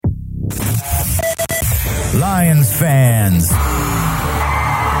fans.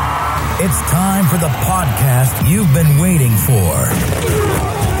 It's time for the podcast you've been waiting for.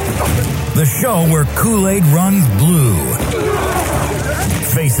 The show where Kool-Aid runs blue,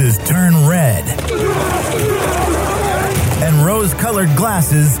 faces turn red, and rose-colored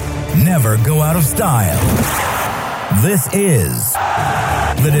glasses never go out of style. This is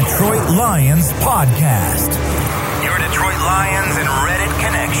the Detroit Lions Podcast. Your Detroit Lions and Reddit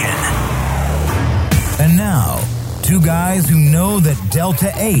connection. And now, two guys who know that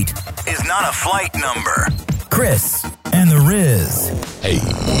Delta 8 is not a flight number. Chris and the Riz. Hey,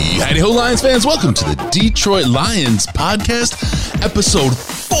 howdy-ho, Lions fans. Welcome to the Detroit Lions Podcast, episode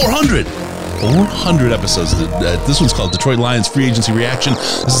 400. 400 episodes. This one's called Detroit Lions Free Agency Reaction.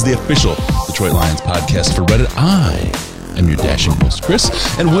 This is the official Detroit Lions podcast for Reddit. I am your dashing host, Chris,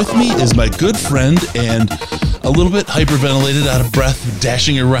 and with me is my good friend and a little bit hyperventilated, out of breath,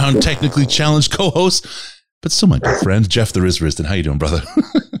 dashing around, technically challenged co-host, but still my good friend, Jeff the Riz Risden. How you doing, brother?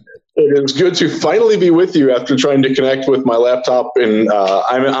 It is good to finally be with you after trying to connect with my laptop. And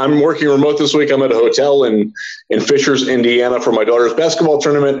I'm working remote this week. I'm at a hotel in Fishers, Indiana for my daughter's basketball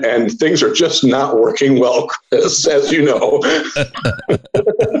tournament, and things are just not working well, Chris, as you know.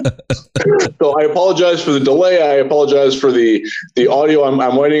 So I apologize for the delay. I apologize for the audio.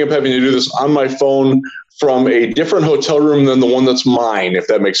 I'm winding up having to do this on my phone from a different hotel room than the one that's mine, if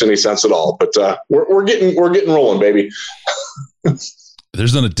that makes any sense at all. But we're getting rolling, baby.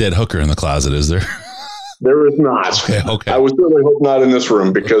 There's not a dead hooker in the closet, is there? There is not. Okay. I would certainly hope not in this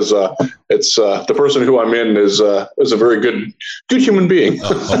room, because it's the person who I'm in is a very good human being.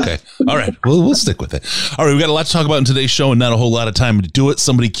 Oh, okay. All right. We'll stick with it. All right. We've got a lot to talk about in today's show and not a whole lot of time to do it.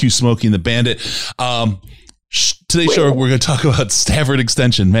 Somebody cue Smokey and the Bandit. Today's show, we're going to talk about Stafford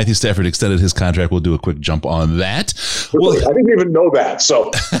extension. Matthew Stafford extended his contract. We'll do a quick jump on that. I didn't even know that.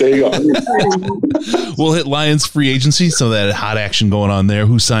 So there you go. We'll hit Lions free agency. So that hot action going on there.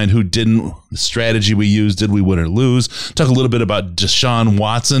 Who signed, who didn't, the strategy we used, did we win or lose? Talk a little bit about Deshaun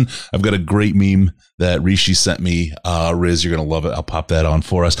Watson. I've got a great meme that Rishi sent me. Riz, you're going to love it. I'll pop that on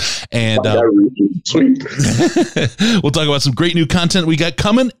for us. And sweet. We'll talk about some great new content we got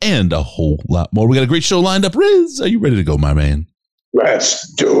coming and a whole lot more. We got a great show lined up. Riz, are you ready to go, my man?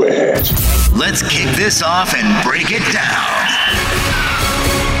 Let's do it. Let's kick this off and break it down.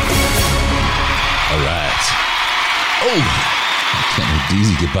 All right. Oh, I can't let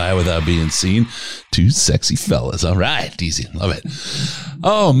DZ get by without being seen. Two sexy fellas. All right, DZ. Love it.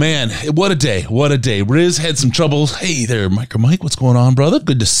 Oh, man. What a day. What a day. Riz had some troubles. Hey there, Micro Mike. What's going on, brother?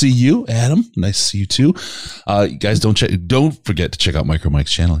 Good to see you. Adam, nice to see you, too. You guys, don't forget to check out Micro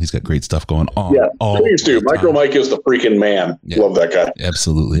Mike's channel. He's got great stuff going on. Yeah, please do. Micro Mike is the freaking man. Yeah. Love that guy.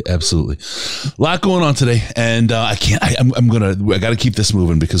 Absolutely. Absolutely. A lot going on today. And I got to keep this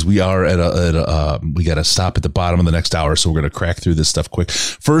moving, because we are we got to stop at the bottom of the next hour. So we're going to crack through this stuff quick.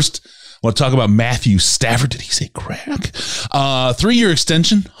 First, I want to talk about Matthew Stafford. Did he say crack? 3-year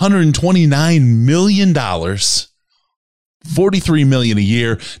extension, $129 million, $43 million a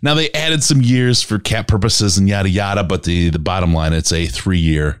year. Now they added some years for cap purposes and yada yada, but the bottom line, it's a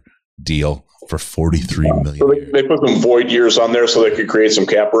 3-year deal for $43 million. So they put some void years on there so they could create some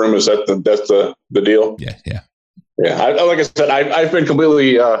cap room. Is that that's the deal? Yeah. Yeah, like I said, I've been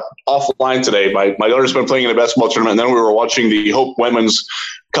completely offline today. My daughter's been playing in a basketball tournament, and then we were watching the Hope women's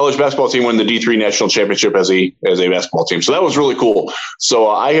college basketball team win the D3 national championship as a basketball team. So that was really cool. So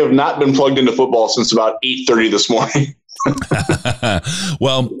I have not been plugged into football since about 8:30 this morning.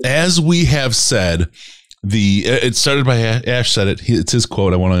 Well, as we have said, it started by Ash said it. It's his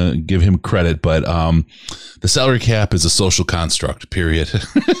quote. I want to give him credit, but the salary cap is a social construct, period.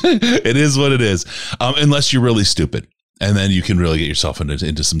 It is what it is, unless you're really stupid. And then you can really get yourself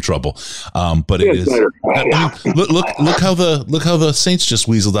into some trouble. But it is. Look how the Saints just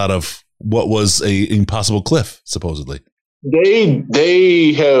weaseled out of what was a impossible cliff, supposedly. They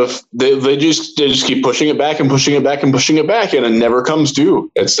just keep pushing it back and pushing it back and pushing it back, and it never comes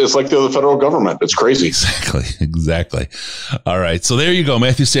due. It's like the federal government. It's crazy. Exactly. All right, so there you go.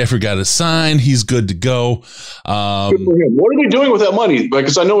 Matthew Stafford got it signed. He's good to go. Good for him. What are they doing with that money?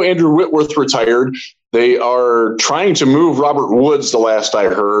 Because I know Andrew Whitworth retired. They are trying to move Robert Woods, the last I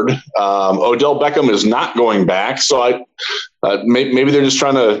heard. Odell Beckham is not going back. So maybe they're just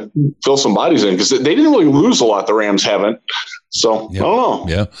trying to fill some bodies in, because they didn't really lose a lot. The Rams haven't. So I don't know.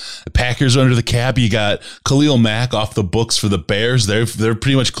 Yeah. The Packers are under the cap. You got Khalil Mack off the books for the Bears. They're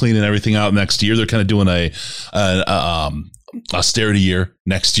pretty much cleaning everything out next year. They're kind of doing a austerity year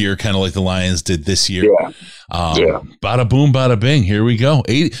next year, kind of like the Lions did this year. Bada boom, bada bing. Here we go.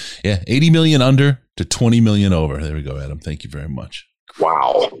 80 million under to 20 million over. There we go, Adam. Thank you very much.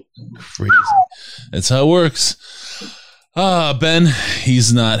 Wow. Crazy. That's how it works. Ben,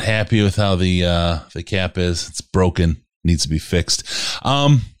 he's not happy with how the cap is. It's broken. Needs to be fixed.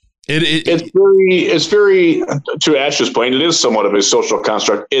 It's very, to Ash's point, it is somewhat of a social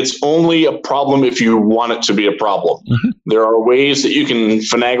construct. It's only a problem if you want it to be a problem. Mm-hmm. There are ways that you can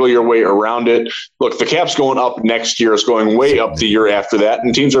finagle your way around it. Look, the cap's going up next year. It's going way up the year after that.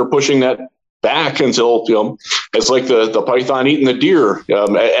 And teams are pushing that back until, it's like the python eating the deer.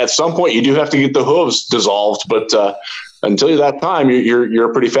 At some point, you do have to get the hooves dissolved. But until that time, you're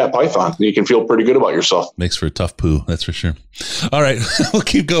a pretty fat python. You can feel pretty good about yourself. Makes for a tough poo, that's for sure. All right, we'll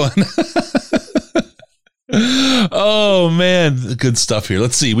keep going. Oh, man, good stuff here.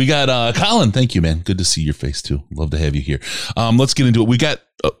 Let's see. We got Colin. Thank you, man. Good to see your face, too. Love to have you here. Let's get into it. We got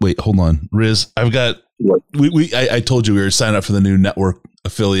wait, hold on. Riz, I've got I told you we were signing up for the new network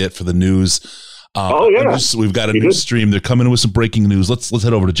affiliate for the news. Yeah. We've got a new stream. They're coming in with some breaking news. Let's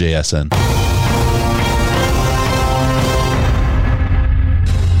head over to JSN.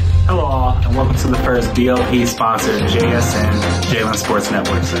 Hello all, and welcome to the first DLP sponsored JSN Jalen Sports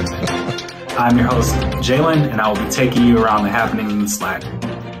Network segment. I'm your host, Jalen, and I will be taking you around the happenings in the SLAC.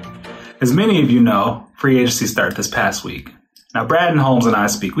 As many of you know, free agency started this past week. Now, Brad and Holmes and I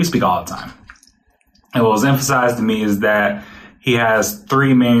we speak all the time. And what was emphasized to me is that he has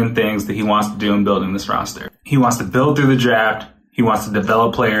three main things that he wants to do in building this roster. He wants to build through the draft, he wants to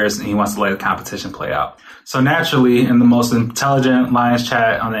develop players, and he wants to let the competition play out. So naturally, in the most intelligent Lions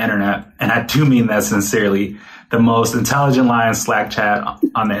chat on the internet, and I do mean that sincerely, the most intelligent Lions Slack chat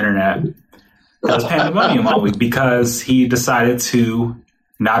on the internet, I was pandemonium all week because he decided to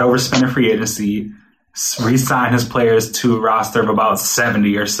not overspend a free agency, re-sign his players to a roster of about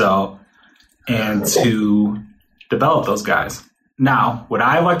 70 or so, and to develop those guys. Now, would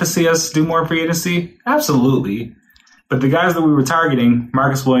I like to see us do more free agency? Absolutely. But the guys that we were targeting,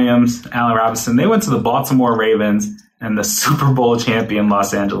 Marcus Williams, Allen Robinson, they went to the Baltimore Ravens and the Super Bowl champion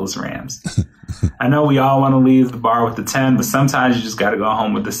Los Angeles Rams. I know we all want to leave the bar with the 10, but sometimes you just got to go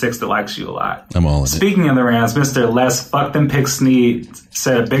home with the 6 that likes you a lot. I'm all in. Speaking of the Rams, Mr. Les Fuck Them Picks Sneed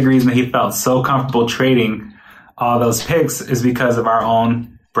said a big reason he felt so comfortable trading all those picks is because of our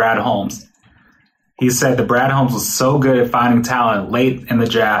own Brad Holmes. He said that Brad Holmes was so good at finding talent late in the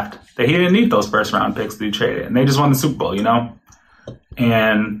draft that he didn't need those first-round picks to be traded. And they just won the Super Bowl,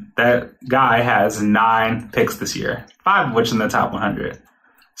 And that guy has 9 picks this year, 5 of which in the top 100.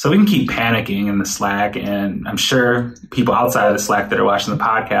 So we can keep panicking in the Slack, and I'm sure people outside of the Slack that are watching the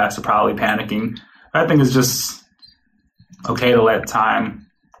podcast are probably panicking. But I think it's just okay to let time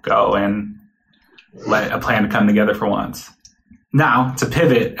go and let a plan to come together for once. Now, to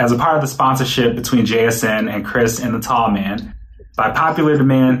pivot, as a part of the sponsorship between JSN and Chris and the Tall Man, by popular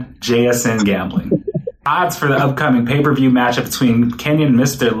demand, JSN Gambling. Odds for the upcoming pay-per-view matchup between Kenyon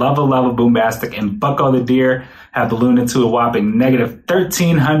Mr. Level Boombastic and Bucko the Deer have ballooned into a whopping negative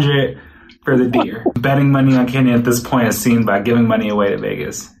 1,300 for the Deer. Betting money on Kenyon at this point is seen by giving money away to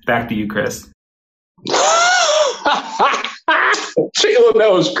Vegas. Back to you, Chris. Jalen, that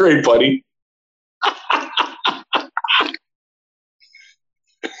was great, buddy.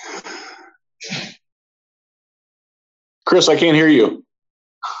 Chris, I can't hear you.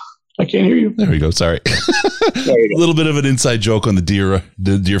 There we go. Sorry. A little bit of an inside joke on the deer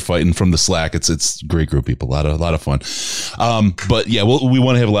fighting from the Slack. It's a great group of people. A lot of fun. But yeah, we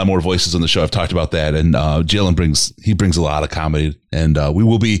want to have a lot more voices on the show. I've talked about that. And Jalen brings a lot of comedy. And we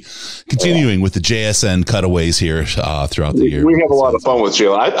will be continuing with the JSN cutaways here throughout the year. We have a lot of fun with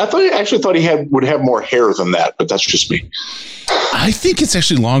Jalen. I thought he would have more hair than that, but that's just me. I think it's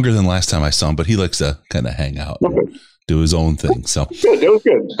actually longer than last time I saw him, but he likes to kind of hang out. Okay. Do his own thing. So good. It was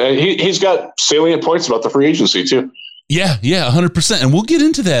good. He's got salient points about the free agency too. Yeah, 100%. And we'll get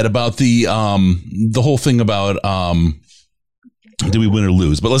into that about the whole thing about do we win or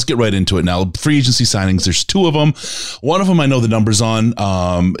lose? But let's get right into it now. Free agency signings. There's 2 of them. One of them I know the numbers on.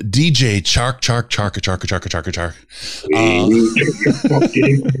 DJ Chark.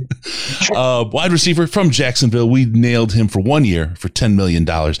 Wide receiver from Jacksonville. We nailed him for 1 year for $10 million.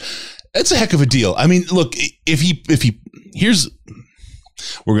 It's a heck of a deal. I mean, look,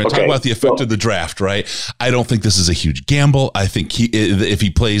 we're going to talk about the effect of the draft, right? I don't think this is a huge gamble. I think if he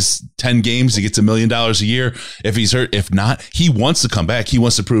plays 10 games, he gets $1 million a year. If he's hurt, if not, he wants to come back. He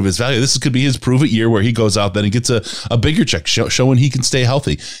wants to prove his value. This could be his prove it year where he goes out then and gets a bigger check, showing he can stay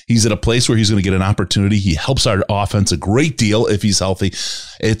healthy. He's at a place where he's going to get an opportunity. He helps our offense a great deal if he's healthy.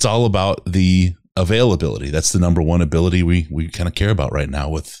 It's all about the availability. That's the number one ability we kind of care about right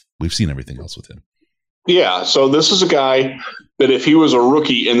now. We've seen everything else with him. Yeah, so this is a guy that if he was a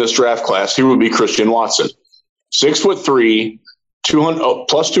rookie in this draft class, he would be Christian Watson. 6'3",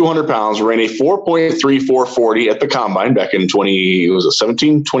 plus 200 pounds, ran a 4.3440 at the combine back in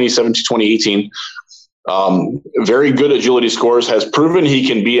 2017, 2018. Very good agility scores, has proven he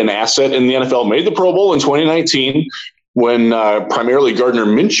can be an asset in the NFL, made the Pro Bowl in 2019 when primarily Gardner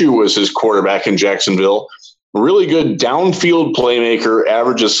Minshew was his quarterback in Jacksonville. Really good downfield playmaker,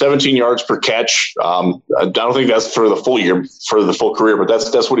 averages 17 yards per catch. I don't think that's for the full year, for the full career, but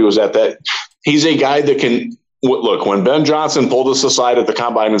that's what he was at. That he's a guy that can look. When Ben Johnson pulled us aside at the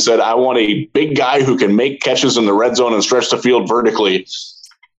combine and said, "I want a big guy who can make catches in the red zone and stretch the field vertically,"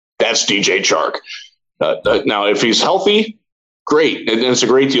 that's DJ Chark. Now, if he's healthy, great, and it's a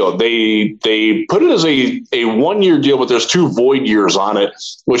great deal. They put it as a 1-year deal, but there's 2 void years on it,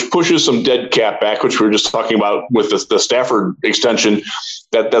 which pushes some dead cap back, which we were just talking about with the Stafford extension.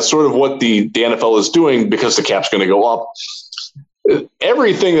 That's sort of what the NFL is doing because the cap's going to go up.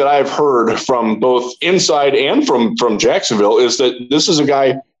 Everything that I've heard from both inside and from Jacksonville is that this is a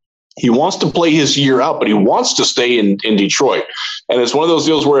guy. He wants to play his year out, but he wants to stay in Detroit. And it's one of those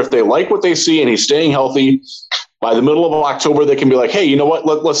deals where if they like what they see and he's staying healthy, by the middle of October, they can be like, hey, you know what?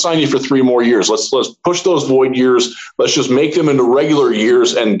 Let's sign you for 3 more years. Let's push those void years. Let's just make them into regular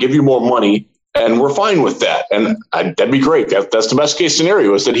years and give you more money. And we're fine with that. And that'd be great. That's the best case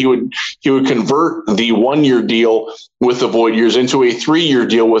scenario, is that he would convert the 1-year deal with the void years into a 3-year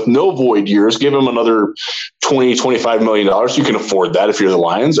deal with no void years, give him another $20-25 million. You can afford that if you're the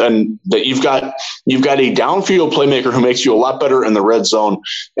Lions. And that you've got a downfield playmaker who makes you a lot better in the red zone,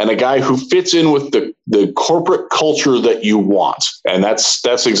 and a guy who fits in with the corporate culture that you want. And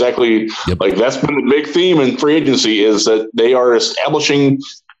that's exactly like that's been the big theme in free agency, is that they are establishing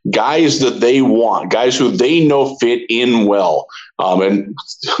guys that they want, guys who they know fit in well. And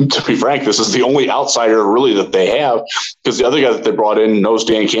to be frank, this is the only outsider really that they have, because the other guy that they brought in knows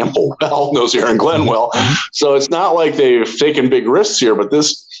Dan Campbell well, knows Aaron Glenn well. So it's not like they've taken big risks here, but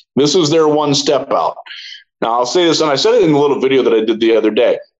this is their one step out. Now, I'll say this, and I said it in a little video that I did the other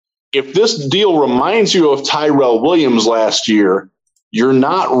day. If this deal reminds you of Tyrell Williams last year, you're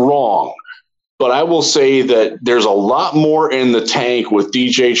not wrong. But I will say that there's a lot more in the tank with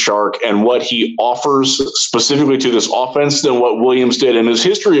DJ Chark and what he offers specifically to this offense than what Williams did. And his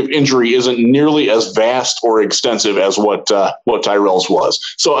history of injury isn't nearly as vast or extensive as what Tyrell's was.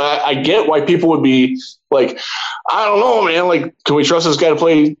 So I get why people would be like, I don't know, man. Like, can we trust this guy to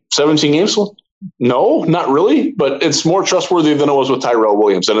play 17 games? No, not really. But it's more trustworthy than it was with Tyrell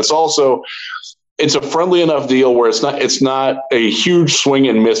Williams. And it's a friendly enough deal where it's not a huge swing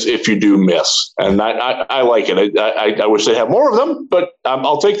and miss if you do miss. And I like it. I wish they had more of them, but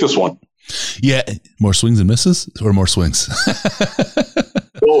I'll take this one. Yeah. More swings and misses, or more swings?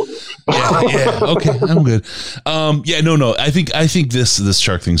 Yeah. Okay. I'm good. No. I think this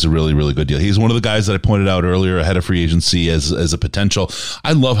Chark thing's a really, really good deal. He's one of the guys that I pointed out earlier ahead of free agency as a potential.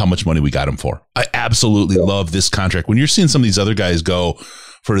 I love how much money we got him for. I absolutely love this contract. When you're seeing some of these other guys go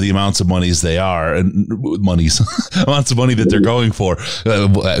for the amounts of monies they are, and amounts of money that they're going for,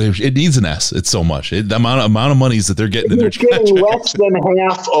 it needs an S. It's so much. The amount of monies that they're getting in their getting less than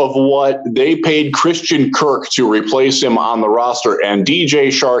half of what they paid Christian Kirk to replace him on the roster, and DJ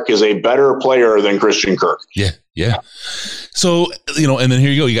Chark is a better player than Christian Kirk. Yeah. So, and then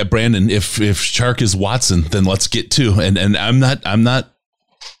here you go. You got Brandon. If Chark is Watson, then let's get to. And I'm not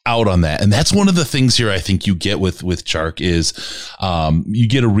out on that. And that's one of the things here I think you get with Chark is you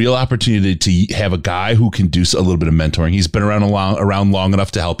get a real opportunity to have a guy who can do a little bit of mentoring. He's been around long enough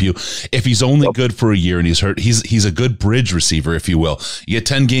to help you. If he's only good for a year and he's hurt, he's a good bridge receiver, if you will. You get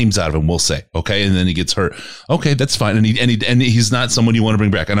 10 games out of him, we'll say. Okay. And then he gets hurt. Okay, that's fine. And he's not someone you want to bring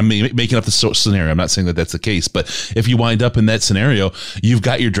back. And I'm making up the scenario. I'm not saying that that's the case, but if you wind up in that scenario, you've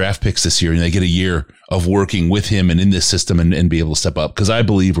got your draft picks this year and they get a year of working with him and in this system and be able to step up. Because I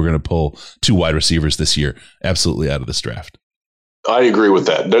believe we're going to pull 2 wide receivers this year absolutely out of this draft. I agree with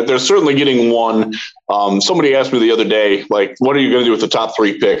that. They're certainly getting one. Somebody asked me the other day, like, what are you going to do with the top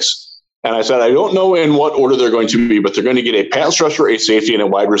 3 picks? And I said, I don't know in what order they're going to be, but they're going to get a pass rusher, a safety, and a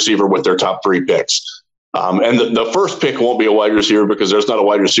wide receiver with their top 3 picks. And the first pick won't be a wide receiver because there's not a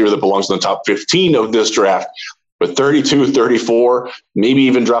wide receiver that belongs in the top 15 of this draft. But 32, 34, maybe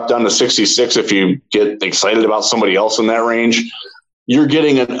even drop down to 66 if you get excited about somebody else in that range. You're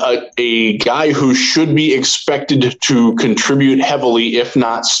getting a guy who should be expected to contribute heavily, if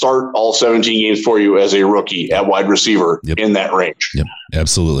not start all 17 games for you as a rookie at wide receiver in that range. Yep,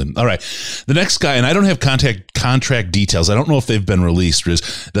 absolutely. All right. The next guy, and I don't have contract details. I don't know if they've been released.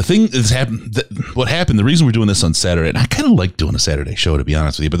 The thing that's happened, what happened, the reason we're doing this on Saturday, and I kind of like doing a Saturday show, to be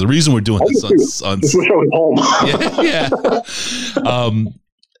honest with you, but the reason we're doing this on Just wish I was home.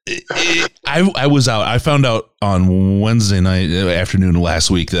 I was out. I found out on Wednesday night afternoon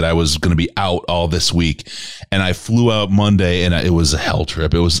last week that I was going to be out all this week, and I flew out Monday, and it was a hell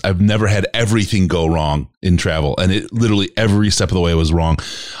trip. I've never had everything go wrong in travel, and it literally every step of the way was wrong.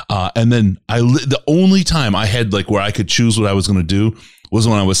 And then the only time I had like where I could choose what I was going to do was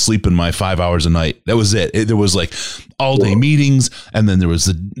when I was sleeping my 5 hours a night. That was it. There was like all day meetings, and then there was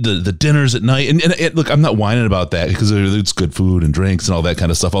the dinners at night. And look, I'm not whining about that because it's good food and drinks and all that kind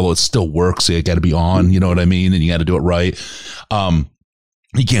of stuff. Although it still works, so you got to be on. You know what I mean? And you got to do it right.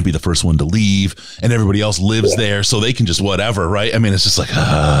 You can't be the first one to leave, and everybody else lives there, so they can just whatever, right? I mean, it's just like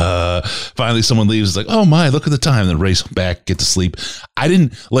finally someone leaves. It's like, oh my, look at the time. Then race back, get to sleep.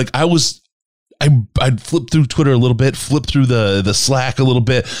 I'd flip through Twitter a little bit, flip through the Slack a little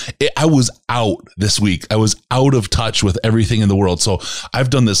bit. I was out this week. I was out of touch with everything in the world. So I've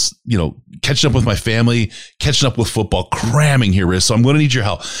done this, catching up with my family, catching up with football, cramming here, Riz. So I'm going to need your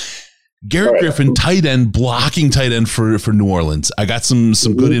help. Garrett Griffin, blocking tight end for New Orleans. I got some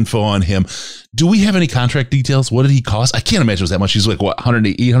good info on him. Do we have any contract details? What did he cost? I can't imagine it was that much. He's like, what,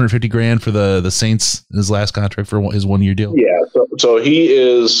 $150 grand for the Saints, his last contract for his 1 year deal? Yeah. So he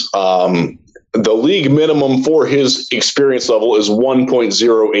is, the league minimum for his experience level is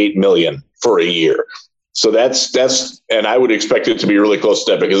 $1.08 million for a year. So that's, and I would expect it to be really close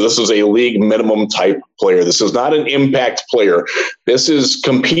to that because this is a league minimum type player. This is not an impact player. This is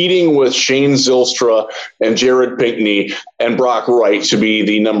competing with Shane Zylstra and Jared Pinkney and Brock Wright to be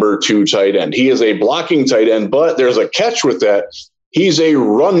the number 2 tight end. He is a blocking tight end, but there's a catch with that. He's a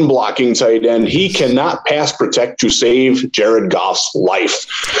run blocking tight end. He cannot pass protect to save Jared Goff's life.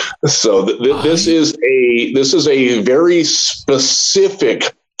 So this is a very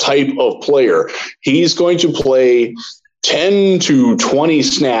specific type of player. He's going to play 10 to 20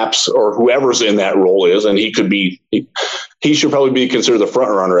 snaps or whoever's in that role is, and he should probably be considered the front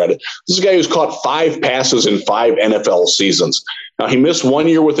runner at it. This is a guy who's caught 5 passes in 5 NFL seasons. Now, he missed 1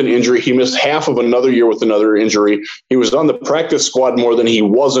 year with an injury. He missed half of another year with another injury. He was on the practice squad more than he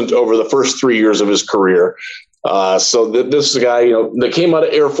wasn't over the first 3 years of his career. So this is a guy, that came out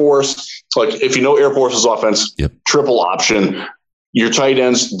of Air Force. Like, if you know Air Force's offense, triple option. Your tight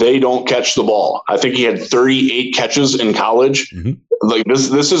ends, they don't catch the ball. I think he had 38 catches in college. Mm-hmm. Like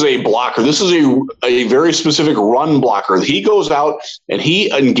this is a blocker. This is a very specific run blocker. He goes out and he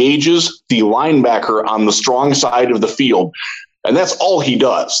engages the linebacker on the strong side of the field. And that's all he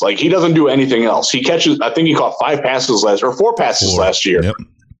does. Like, he doesn't do anything else. He catches, I think he caught 4 passes last year. Yep.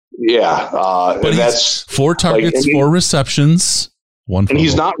 Yeah. But that's 4 targets, 4 receptions, 1 fumble. And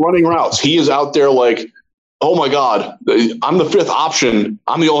he's not running routes. He is out there like, oh my God, I'm the 5th option.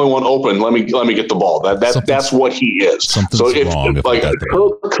 I'm the only one open. Let me get the ball. That's what he is.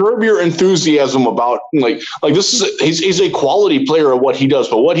 So curb your enthusiasm about this is he's a quality player at what he does,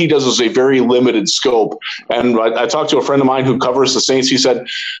 but what he does is a very limited scope. And I talked to a friend of mine who covers the Saints. He said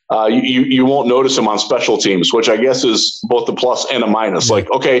you won't notice him on special teams, which I guess is both a plus and a minus. Yeah. Like,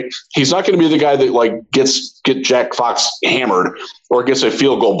 okay, he's not going to be the guy that get Jack Fox hammered or gets a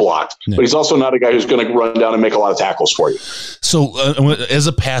field goal blocked, but he's also not a guy who's going to run down and make a lot of tackles for you. So as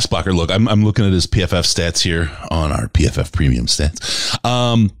a pass blocker, look, I'm looking at his PFF stats here on our PFF premium stats.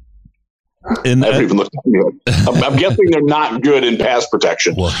 And I haven't even looked at them. I'm guessing they're not good in pass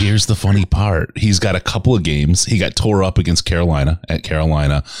protection. Well, here's the funny part. He's got a couple of games. He got tore up against Carolina,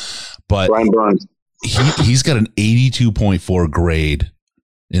 but Brian Burns. He's got an 82.4 grade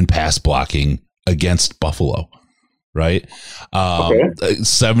in pass blocking against Buffalo. Right.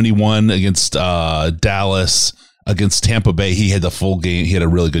 71 against Dallas. Against Tampa Bay, he had the full game. He had a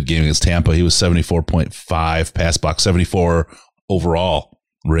really good game against Tampa. He was 74.5 pass block, 74 overall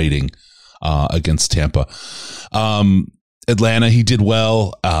rating against Tampa. Atlanta, he did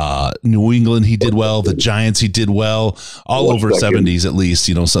well. New England, he did well. The Giants, he did well. All over 70s at least,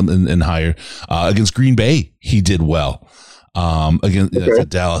 something and higher. Against Green Bay, he did well. Against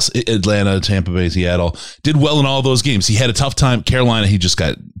Dallas, Atlanta, Tampa Bay, Seattle, did well in all those games. He had a tough time. Carolina, he just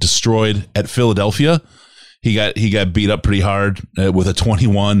got destroyed. At Philadelphia, he got beat up pretty hard with a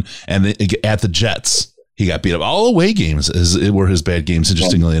 21, and at the Jets, he got beat up. All away games were his bad games.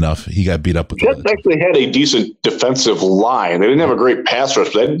 Interestingly enough, he got beat up. Jets actually had a decent defensive line. They didn't have a great pass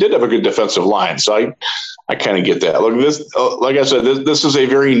rush, but they did have a good defensive line. So I kind of get that. Look, like I said, this is a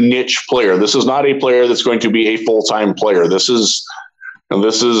very niche player. This is not a player that's going to be a full-time player. This is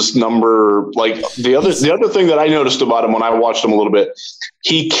number, like, the other thing that I noticed about him when I watched him a little bit,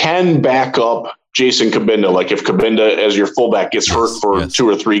 he can back up Jason Kabinda. Like, if Kabinda as your fullback gets hurt for 2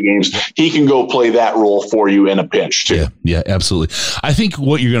 or 3 games, he can go play that role for you in a pinch too. Yeah, absolutely. I think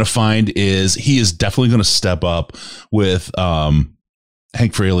what you're going to find is he is definitely going to step up with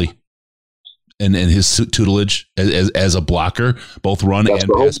Hank Fraley and his tutelage as a blocker, both run and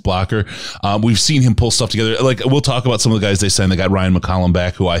pass blocker. We've seen him pull stuff together. Like, we'll talk about some of the guys they signed. They got Ryan McCollum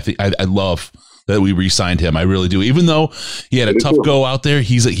back, who I think I love that we re-signed him. I really do. Even though he had a tough go out there,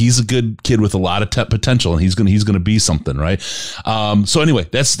 he's a good kid with a lot of potential, and he's gonna be something, right? So anyway,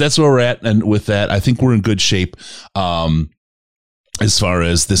 that's where we're at, and with that, I think we're in good shape. As far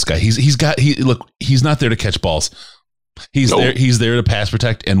as this guy, he's not there to catch balls. He's there to pass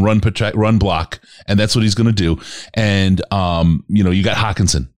protect and run block, and that's what he's going to do. And you got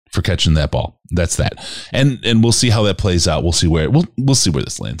Hawkinson for catching that ball. That's that. And we'll see how that plays out. We'll see where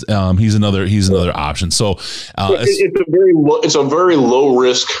this lands. He's another option. So it's a very low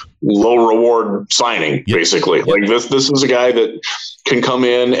risk, low reward signing, basically. Yep. Like this is a guy that can come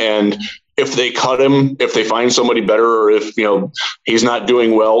in, and if they cut him, if they find somebody better, or if he's not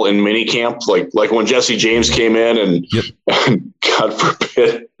doing well in mini camp, like when Jesse James came in and God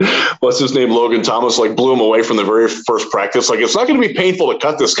forbid, what's his name, Logan Thomas, blew him away from the very first practice. It's not going to be painful to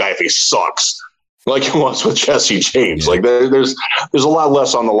cut this guy if he sucks, like it was with Jesse James. Yeah. There's a lot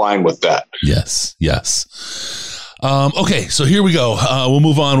less on the line with that. Yes. Okay, so here we go. We'll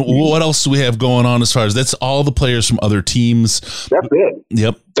move on. What else do we have going on as far as that's all the players from other teams? That's it.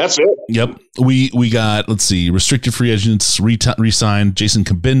 Yep. That's it. Yep. We got, let's see, restricted free agents re-signed Jason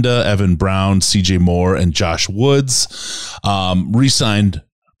Kabinda, Evan Brown, CJ Moore, and Josh Woods. Re-signed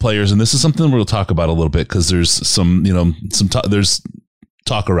players, and this is something we'll talk about a little bit because there's there's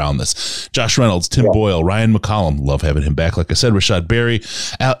talk around this. Josh Reynolds, Tim Boyle, Ryan McCollum, love having him back. Like I said, Rashad Berry,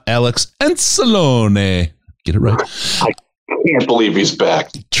 Alex Anzalone. Get it right. I can't believe he's back.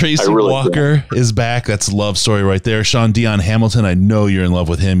 Tracy Walker is back. That's a love story right there. Sean Dion Hamilton, I know you're in love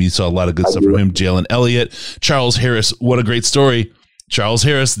with him. You saw a lot of good stuff from him. Jalen Elliott, Charles Harris. What a great story. Charles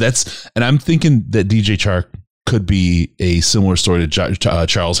Harris. And I'm thinking that DJ Chark could be a similar story to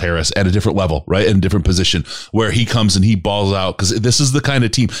Charles Harris at a different level, right? In a different position where he comes and he balls out, because this is the kind of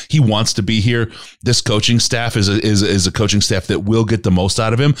team he wants to be here. This coaching staff is a coaching staff that will get the most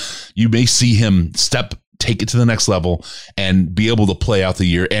out of him. You may see him take it to the next level and be able to play out the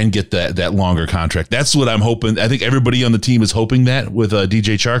year and get that longer contract. That's what I'm hoping. I think everybody on the team is hoping that with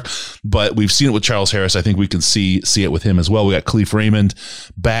DJ Chark, but we've seen it with Charles Harris. I think we can see it with him as well. We got Khalif Raymond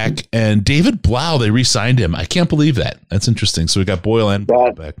back, and David Blau, they re-signed him. I can't believe that. That's interesting. So we got Boyle and Blau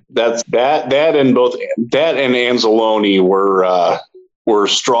back. That and Anzalone were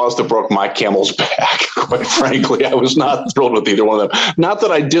straws that broke my camel's back. Quite frankly, I was not thrilled with either one of them. Not that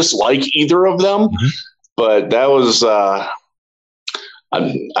I dislike either of them. Mm-hmm. But that was, I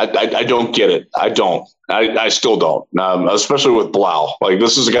don't get it. I don't. I still don't, especially with Blau.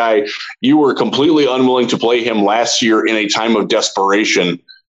 This is a guy, you were completely unwilling to play him last year in a time of desperation.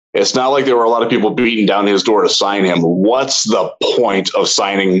 It's not like there were a lot of people beating down his door to sign him. What's the point of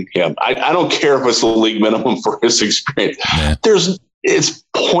signing him? I don't care if it's the league minimum for his experience. Yeah. It's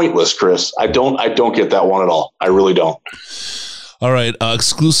pointless, Chris. I don't get that one at all. I really don't. All right,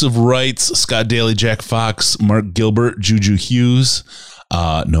 exclusive rights, Scott Daly, Jack Fox, Mark Gilbert, Juju Hughes.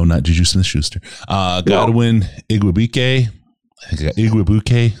 No, not Juju Smith-Schuster. Godwin Igwebuike. I think I got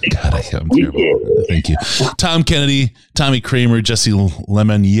Igwebuike. God, I'm terrible. Thank you. Tom Kennedy, Tommy Kramer, Jesse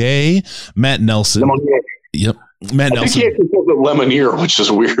Lemonnier, Matt Nelson. Yep. Matt Nelson. I think he actually says it Lemonier, which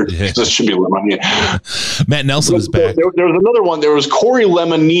is weird. Yeah. This should be Lemonier. Matt Nelson is back. There was another one. There was Corey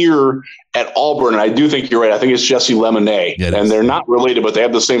Lemonier at Auburn, and I do think you're right. I think it's Jesse Lemonnier. Yeah, and they're not related, but they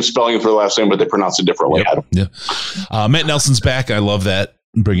have the same spelling for the last name, but they pronounce it differently. Yep. Yeah. Matt Nelson's back. I love that.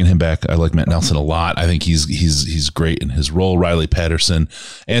 Bringing him back. I like Matt Nelson a lot. I think he's great in his role. Riley Patterson,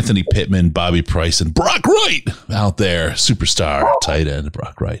 Anthony Pittman, Bobby Price, and Brock Wright out there. Superstar tight end,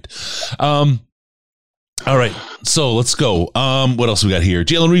 Brock Wright. All right, so let's go. What else we got here?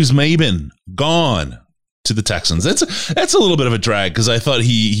 Jalen Reeves-Maybin gone to the Texans. That's a little bit of a drag because I thought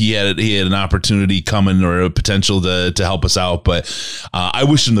he had an opportunity coming or a potential to help us out, but I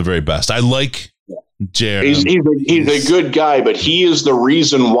wish him the very best. I like Jared. He's a good guy, but he is the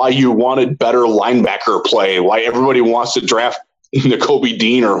reason why you wanted better linebacker play. Why everybody wants to draft Nakobe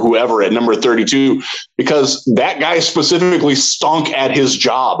Dean or whoever at number 32, because that guy specifically stunk at his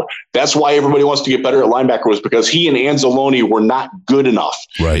job. That's why everybody wants to get better at linebacker, was because he and Anzalone were not good enough.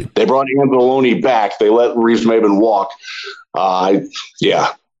 Right. They brought Anzalone back. They let Reeves-Maybin walk.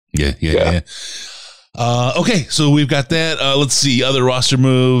 Yeah. Okay, so we've got that. Let's see other roster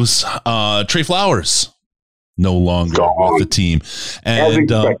moves. Trey Flowers no longer with the team, and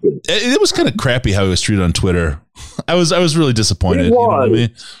it was kind of crappy how he was treated on Twitter. I was really disappointed. You know what I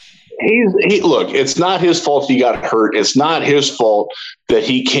mean? Look, it's not his fault he got hurt. It's not his fault that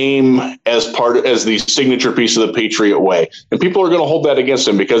he came as the signature piece of the Patriot way. And people are going to hold that against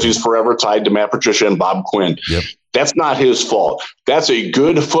him because he's forever tied to Matt Patricia and Bob Quinn. Yep. That's not his fault. That's a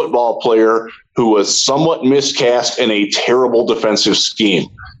good football player who was somewhat miscast in a terrible defensive scheme.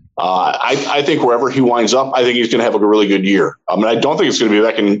 I think wherever he winds up, I think he's going to have a really good year. I mean, I don't think it's going to be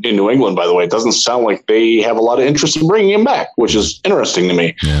back in New England, by the way. It doesn't sound like they have a lot of interest in bringing him back, which is interesting to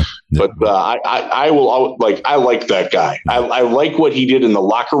me. Yeah. But I like that guy. I like what he did in the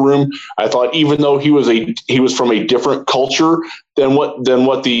locker room. I thought even though he was from a different culture than what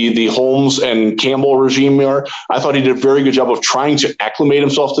the Holmes and Campbell regime are, I thought he did a very good job of trying to acclimate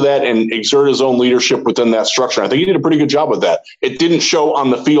himself to that and exert his own leadership within that structure. I think he did a pretty good job with that. It didn't show on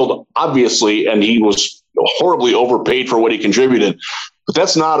the field, obviously, and he was horribly overpaid for what he contributed. But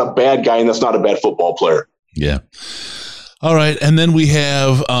that's not a bad guy, and that's not a bad football player. Yeah. All right, and then we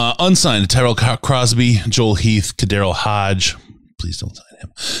have unsigned Tyrell Crosby, Joel Heath, Kaderil Hodge. Please don't sign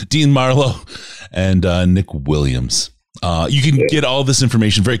him. Dean Marlowe and Nick Williams. You can get all this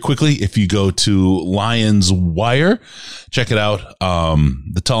information very quickly if you go to Lions Wire. Check it out.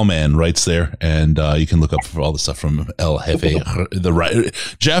 The tall man writes there, and you can look up for all the stuff from El Jefe,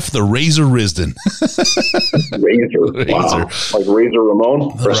 Jeff the Razor Risden. Razor. Wow. Like Razor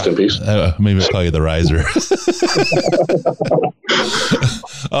Ramon. Rest in peace. Maybe I'll call you the Riser.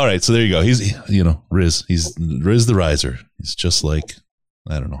 All right, so there you go. He's Riz. He's Riz the Riser. He's just like,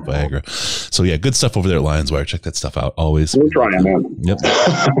 I don't know, Viagra. So yeah, good stuff over there at Lions Wire. Check that stuff out always. We're trying, man. Yep.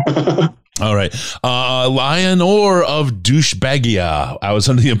 All right. Lion or of Douchebagia. I was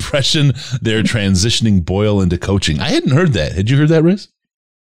under the impression they're transitioning Boyle into coaching. I hadn't heard that. Had you heard that, Riz?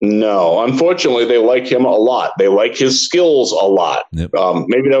 No, unfortunately, they like him a lot. They like his skills a lot. Yep.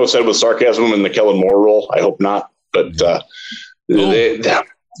 Maybe that was said with sarcasm in the Kellen Moore role. I hope not. But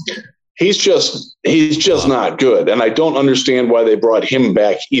he's just not good, and I don't understand why they brought him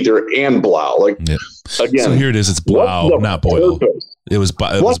back either. And Blau, again. So here it is. It's Blau, not Boyle. It was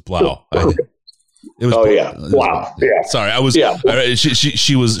Blau. It was. Oh yeah, Blau. Yeah. Sorry, I was. Yeah.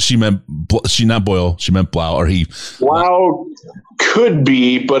 She meant not Boyle. She meant Blau, or he. Blau could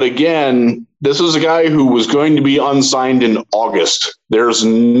be, but again, this is a guy who was going to be unsigned in August. There's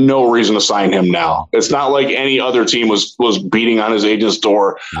no reason to sign him now. It's not like any other team was beating on his agent's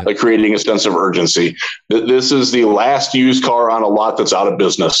door, creating a sense of urgency. This is the last used car on a lot that's out of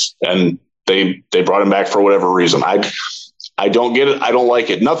business, and they brought him back for whatever reason. I don't get it. I don't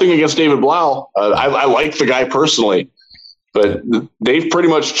like it. Nothing against David Blau. I like the guy personally, but they've pretty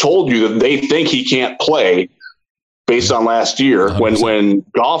much told you that they think he can't play based on last year. 100%. When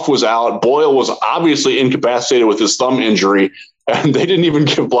Goff was out, Boyle was obviously incapacitated with his thumb injury, and they didn't even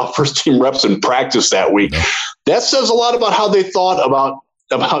give Blau first team reps in practice that week. No. That says a lot about how they thought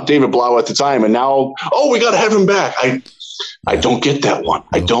about David Blau at the time. And now, we got to have him back. I don't get that one.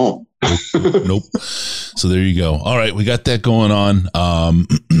 I don't. Nope. So there you go. All right, we got that going on.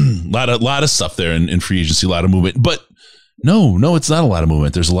 Lot of stuff there in free agency, a lot of movement, but no, it's not a lot of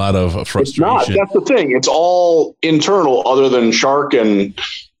movement. There's a lot of frustration. It's not. That's the thing. It's all internal, other than Shark and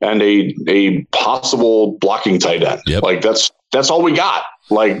a possible blocking tight end. Yep. That's all we got.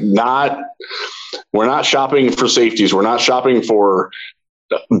 We're not shopping for safeties. We're not shopping for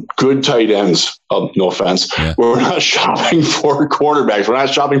good tight ends. No offense. Yeah. We're not shopping for quarterbacks. We're not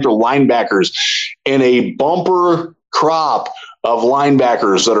shopping for linebackers. In a bumper crop of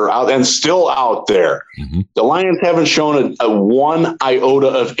linebackers that are out and still out there. Mm-hmm. The Lions haven't shown a one iota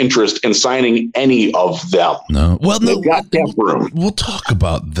of interest in signing any of them. No. Well, they've got cap room. We'll talk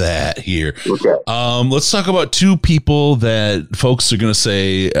about that here. Okay. Let's talk about two people that folks are going to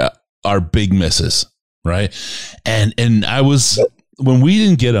say are big misses, right? And I was, when we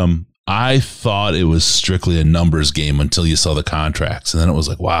didn't get them, I thought it was strictly a numbers game until you saw the contracts. And then it was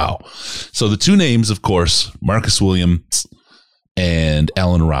like, wow. So the two names, of course, Marcus Williams and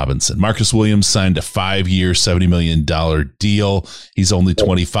Allen Robinson. Marcus Williams signed a 5-year, $70 million deal. He's only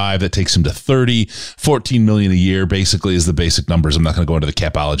 25. That takes him to 30. $14 million a year basically is the basic numbers. I'm not going to go into the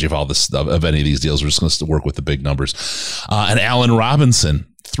capology of all this stuff, of any of these deals. We're just going to work with the big numbers. And Allen Robinson,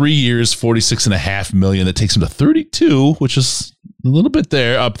 3 years, $46.5 million. That takes him to 32, which is a little bit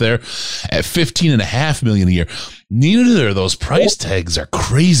up there at $15.5 million a year. Neither of those price tags are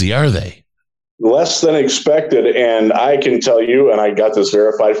crazy, are they? Less than expected. And I can tell you, and I got this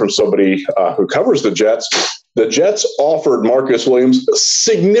verified from somebody who covers the Jets offered Marcus Williams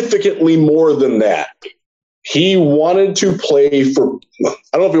significantly more than that. He wanted to play for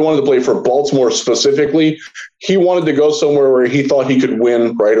don't know if he wanted to play for Baltimore specifically. He wanted to go somewhere where he thought he could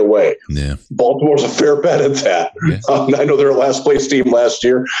win right away. Yeah. Baltimore's a fair bet at that. Yeah. I know they're a last place team last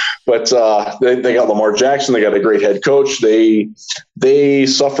year, but they got Lamar Jackson. They got a great head coach. They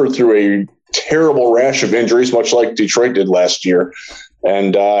suffered through a terrible rash of injuries, much like Detroit did last year.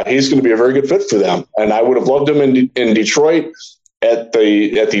 And he's going to be a very good fit for them. And I would have loved him in Detroit at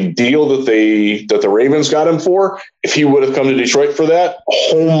the deal that the Ravens got him for. If he would have come to Detroit for that,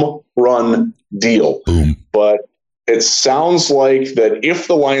 home run deal. Boom. But it sounds like that if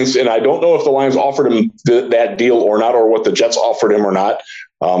the Lions, and I don't know if the Lions offered him that deal or not, or what the Jets offered him or not.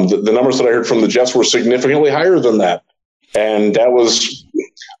 The numbers that I heard from the Jets were significantly higher than that. And that was,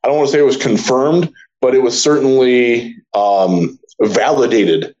 I don't want to say it was confirmed, but it was certainly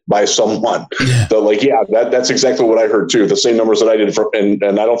validated by someone. Yeah. That's exactly what I heard too. The same numbers that I did,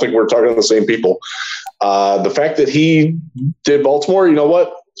 and I don't think we're talking to the same people. The fact that he did Baltimore, you know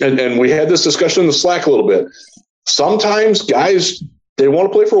what? And we had this discussion in the Slack a little bit. Sometimes guys, they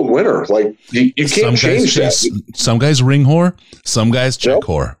want to play for a winner. Like you can't change that. Some guys ring whore, some guys check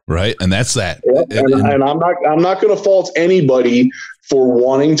whore, right? And that's that. Yep. And I'm not going to fault anybody for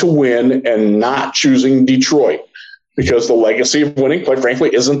wanting to win and not choosing Detroit, because the legacy of winning, quite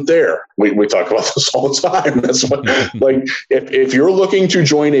frankly, isn't there. We talk about this all the time. That's what, like, if you're looking to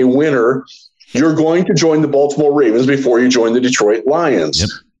join a winner, you're going to join the Baltimore Ravens before you join the Detroit Lions. Yep.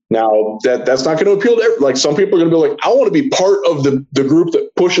 Now, that's not going to appeal to everyone. Like, some people are going to be like, I want to be part of the group that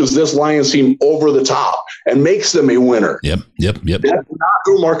pushes this Lions team over the top and makes them a winner. Yep. That's not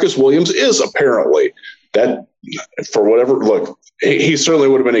who Marcus Williams is, apparently. That, for whatever, look, he certainly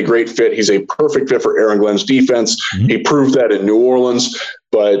would have been a great fit. He's a perfect fit for Aaron Glenn's defense. Mm-hmm. He proved that in New Orleans,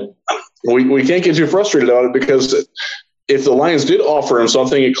 but we can't get too frustrated about it, because if the Lions did offer him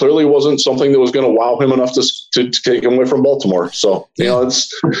something, it clearly wasn't something that was going to wow him enough to take him away from Baltimore. So,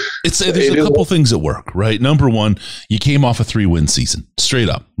 there's a couple things at work, right? Number one, you came off a 3-win season, straight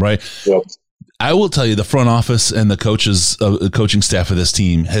up, right? Yep. I will tell you, the front office and the coaching staff of this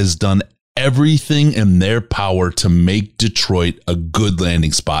team has done everything in their power to make Detroit a good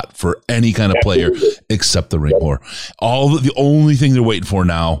landing spot for any kind of player except the ring whore. The only thing they're waiting for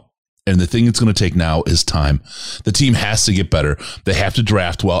now, and the thing it's going to take now, is time. The team has to get better. They have to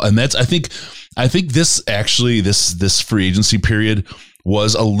draft well. And that's, I think this free agency period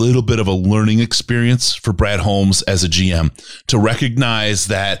was a little bit of a learning experience for Brad Holmes as a GM, to recognize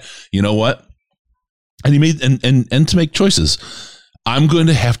that, you know what? And he made, and to make choices. I'm going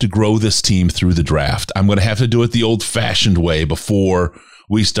to have to grow this team through the draft. I'm going to have to do it the old-fashioned way before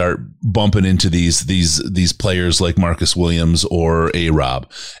we start bumping into these players like Marcus Williams or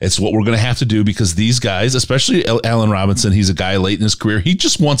A-Rob. It's what we're going to have to do, because these guys, especially Allen Robinson, he's a guy late in his career. He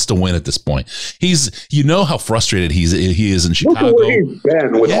just wants to win at this point. You know how frustrated he is in Chicago. Look at where he's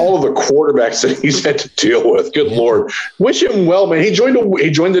been with all of the quarterbacks that he's had to deal with. Good Lord. Wish him well, man. He joined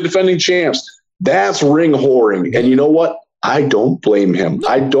the defending champs. That's ring whoring. And you know what? I don't blame him.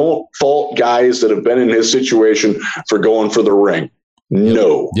 I don't fault guys that have been in his situation for going for the ring.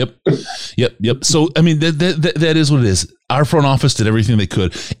 No. Yep. So, I mean, that is what it is. Our front office did everything they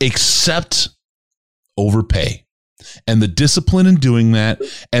could except overpay. And the discipline in doing that,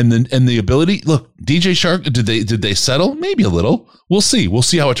 and the ability. Look, DJ Shark, did they settle? Maybe a little. We'll see. We'll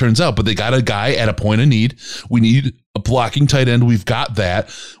see how it turns out. But they got a guy at a point of need. We need a blocking tight end. We've got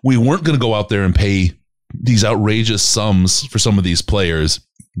that. We weren't going to go out there and pay these outrageous sums for some of these players.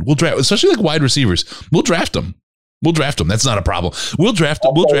 We'll draft, especially like wide receivers. We'll draft them. That's not a problem. We'll draft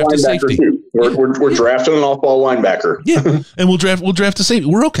a safety. We're drafting an off-ball linebacker. Yeah, and we'll draft a safety.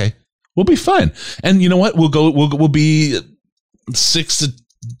 We're okay. We'll be fine. And you know what? We'll be 6 to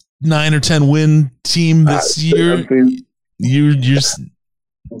 9 or 10 win team this year. You're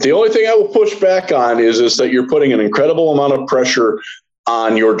the only thing I will push back on is that you're putting an incredible amount of pressure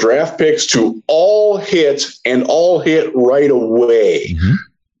on your draft picks to all hit right away. Mm-hmm.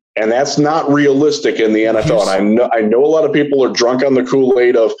 And that's not realistic in the NFL. And I know a lot of people are drunk on the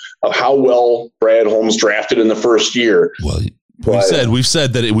Kool-Aid of how well Brad Holmes drafted in the first year. Well, we've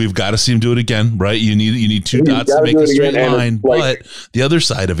said that we've got to see him do it again, right? You need 2 dots to make a straight line. But the other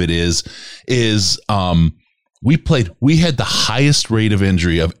side of it is we had the highest rate of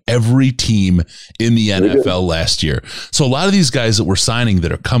injury of every team in the NFL last year. So a lot of these guys that we're signing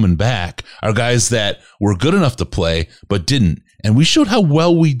that are coming back are guys that were good enough to play, but didn't. And we showed how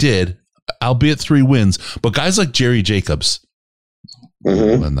well we did, albeit 3 wins. But guys like Jerry Jacobs,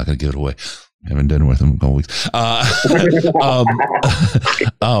 I'm not going to give it away. I haven't done it with him in a couple weeks.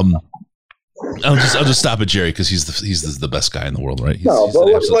 I'll just stop at Jerry because he's the best guy in the world, right? He's No, an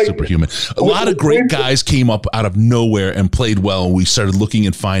but absolute superhuman. A lot of great guys came up out of nowhere and played well, and we started looking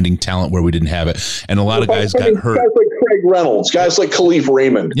and finding talent where we didn't have it. And a lot of guys got hurt. Guys like Craig Reynolds, guys like Khalif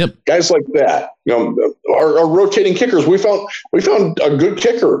Raymond, guys like that. Our rotating kickers. We found a good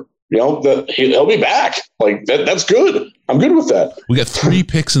kicker. That he'll be back. Like that's good. I'm good with that. We got 3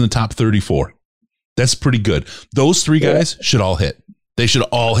 picks in the top 34. That's pretty good. Those 3 guys should all hit. They should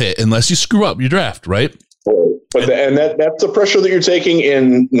all hit unless you screw up your draft, right? But that's the pressure that you're taking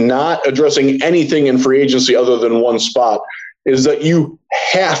in not addressing anything in free agency other than one spot, is that you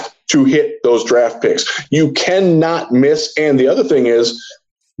have to hit those draft picks. You cannot miss. And the other thing is,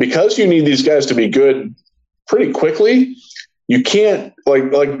 because you need these guys to be good pretty quickly, you can't,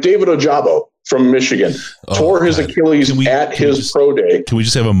 like David Ojabo from Michigan tore his Achilles at his pro day. Can we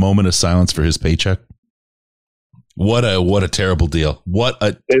just have a moment of silence for his paycheck? What a terrible deal. What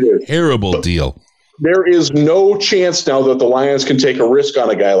a terrible deal. There is no chance now that the Lions can take a risk on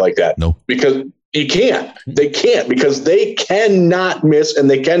a guy like that. No. Because you can't. They can't, because they cannot miss and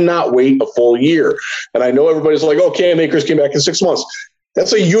they cannot wait a full year. And I know everybody's like, oh, Cam Akers came back in 6 months.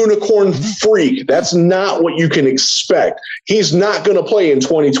 That's a unicorn freak. That's not what you can expect. He's not going to play in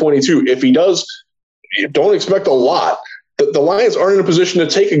 2022. If he does, don't expect a lot. The Lions aren't in a position to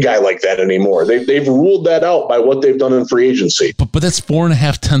take a guy like that anymore. They've ruled that out by what they've done in free agency. But that's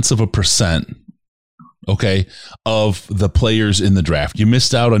 4.5%. Okay, of the players in the draft. You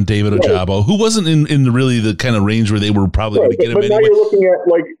missed out on David Ojabo, who wasn't in really the kind of range where they were probably going to get him anyway. But now you're looking at,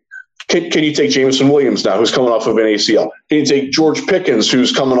 like, can you take Jameson Williams now, who's coming off of an ACL? Can you take George Pickens,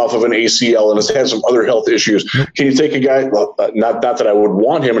 who's coming off of an ACL and has had some other health issues? Can you take a guy, not that I would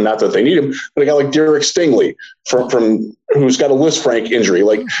want him and not that they need him, but a guy like Derek Stingley from who's got a Liz Frank injury?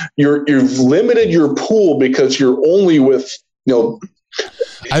 Like, you've limited your pool because you're only with,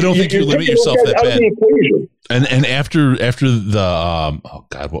 I don't think you limit yourself that bad. And after the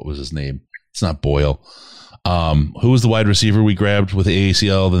what was his name? It's not Boyle. Who was the wide receiver we grabbed with the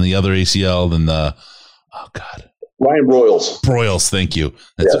ACL, then the other ACL, then the Ryan Broyles. Broyles, thank you.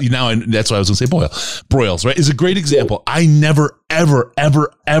 That's why I was going to say Boyle. Broyles, right, is a great example. I never, ever,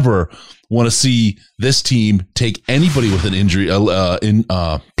 ever, ever want to see this team take anybody with an injury,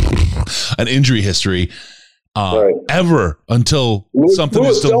 an injury history. Ever until something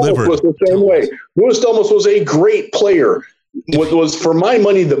is delivered. Was the same way. Louis Delmas was a great player. Was for my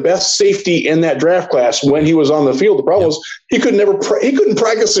money the best safety in that draft class when he was on the field. The problem was he couldn't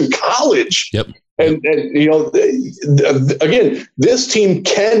practice in college. Yep. And again, this team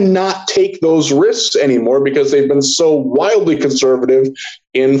cannot take those risks anymore because they've been so wildly conservative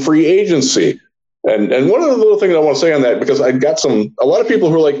in free agency. And one of the little things I want to say on that, because I got a lot of people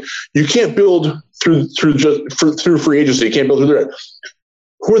who are like, you can't build through free agency. You can't build through that.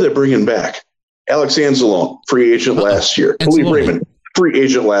 Who are they bringing back? Alex Anzalone, free agent last year. Khalif Raymond, free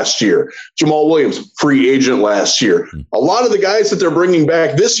agent last year. Jamal Williams, free agent last year. A lot of the guys that they're bringing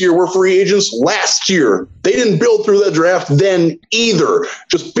back this year were free agents last year. They didn't build through that draft then either.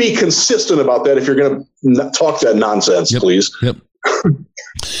 Just be consistent about that if you're going to talk that nonsense, please. Yep.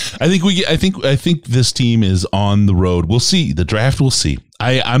 I think this team is on the road. We'll see. The draft, we'll see.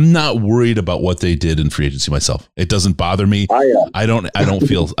 I'm not worried about what they did in free agency myself. It doesn't bother me. I don't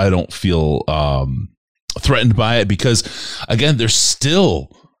feel threatened by it because, again, there's still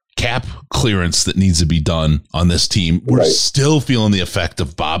cap clearance that needs to be done on this team. We're still feeling the effect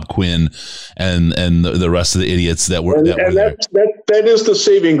of Bob Quinn and the rest of the idiots that were there. That is the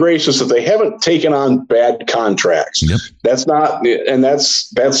saving grace, is that they haven't taken on bad contracts. Yep. That's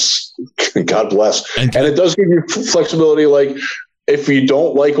God bless. And it does give you flexibility. Like, if you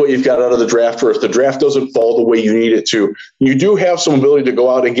don't like what you've got out of the draft, or if the draft doesn't fall the way you need it to, you do have some ability to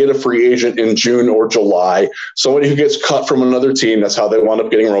go out and get a free agent in June or July, somebody who gets cut from another team. That's how they wound up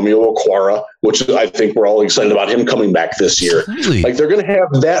getting Romeo Okwara, which I think we're all excited about him coming back this year. Really? Like, they're going to have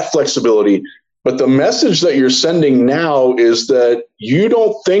that flexibility. But the message that you're sending now is that you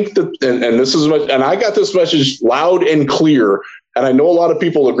don't think that, and this is, and I got this message loud and clear, and I know a lot of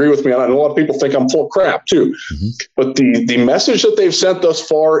people agree with me, and I know a lot of people think I'm full of crap too. Mm-hmm. But the message that they've sent thus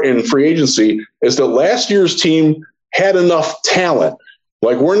far in free agency is that last year's team had enough talent.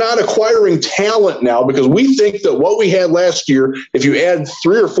 Like, we're not acquiring talent now because we think that what we had last year, if you add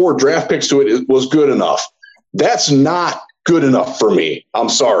 3 or 4 draft picks to it, it was good enough. That's not good enough for me. I'm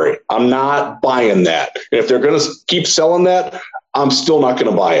sorry. I'm not buying that. And if they're going to keep selling that, I'm still not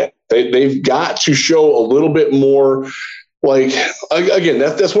going to buy it. They've got to show a little bit more. Like, again,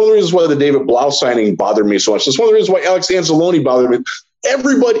 that's one of the reasons why the David Blau signing bothered me so much. That's one of the reasons why Alex Anzalone bothered me.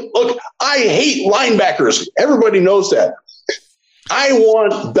 Everybody, look, I hate linebackers. Everybody knows that. I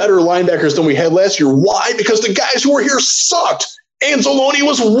want better linebackers than we had last year. Why? Because the guys who were here sucked. Anzalone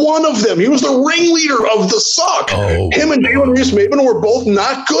was one of them. He was the ringleader of the suck. Him and Jalen Reese-Maybin were both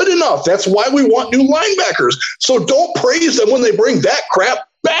not good enough. That's why we want new linebackers. So don't praise them when they bring that crap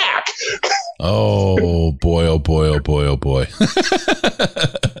back. Oh boy, oh boy, oh boy, oh boy.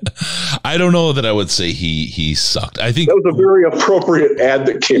 I don't know that I would say he sucked. I think that was a very appropriate ad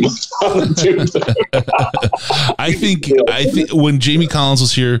that came on Tuesday. I think when Jamie Collins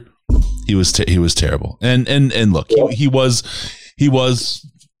was here, he was terrible. And look, he was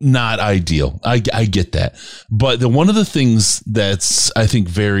not ideal. I get that. But one of the things that's, I think,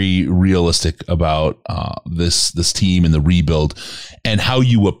 very realistic about this team and the rebuild and how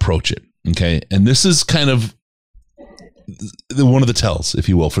you approach it. Okay. And this is kind of one of the tells, if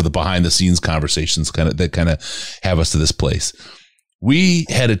you will, for the behind the scenes conversations that have us to this place. We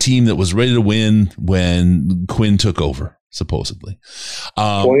had a team that was ready to win when Quinn took over. Supposedly,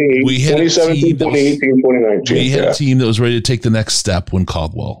 we had 2017, 2018, 2019. We had a team that was ready to take the next step when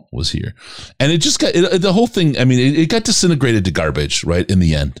Caldwell was here, and it just got the whole thing. I mean, it got disintegrated to garbage, right? In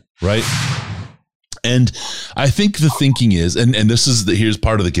the end, right? And I think the thinking is, and this is here's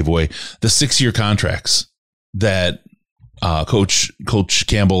part of the giveaway: the 6-year contracts that Coach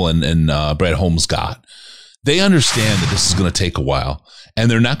Campbell and Brad Holmes got. They understand that this is going to take a while,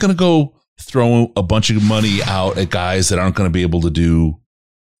 and they're not going to go throw a bunch of money out at guys that aren't going to be able to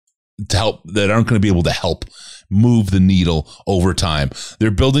help move the needle over time. They're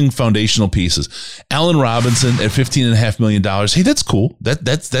building foundational pieces. Allen Robinson at $15.5 million. Hey, that's cool.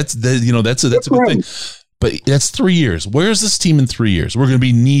 That's a good thing. But that's 3 years. Where's this team in 3 years? We're going to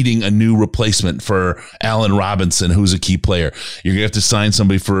be needing a new replacement for Allen Robinson, who's a key player. You're going to have to sign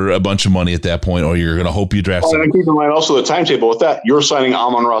somebody for a bunch of money at that point, or you're going to hope you draft somebody. And keep in mind also the timetable with that. You're signing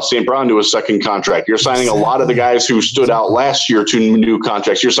Amon-Ra St. Brown to a second contract. You're signing a lot of the guys who stood out last year to new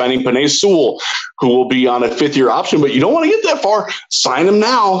contracts. You're signing Penei Sewell, who will be on a 5th-year option, but you don't want to get that far. Sign him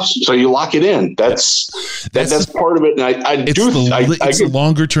now so you lock it in. That's part of it. And it's a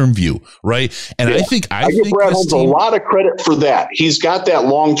longer-term view, right? And yeah. I think Brad Holmes a lot of credit for that. He's got that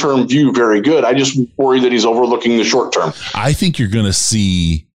long-term view very good. I just worry that he's overlooking the short term. I think you're going to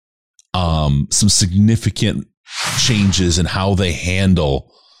see some significant changes in how they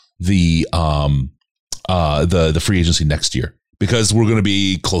handle the free agency next year, because we're going to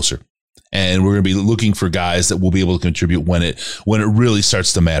be closer. And we're going to be looking for guys that will be able to contribute when it really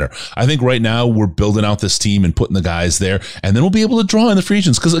starts to matter. I think right now we're building out this team and putting the guys there, and then we'll be able to draw in the free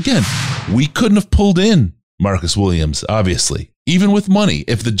agents. Because again, we couldn't have pulled in Marcus Williams, obviously, even with money.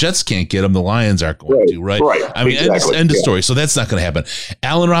 If the Jets can't get him, the Lions aren't going to, right? I mean, exactly. End of story. So that's not going to happen.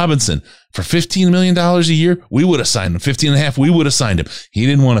 Allen Robinson, for $15 million a year, we would have signed him. 15.5, we would have signed him. He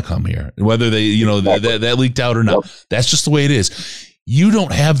didn't want to come here. Whether they, that leaked out or not, that's just the way it is. You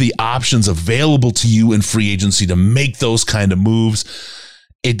don't have the options available to you in free agency to make those kind of moves.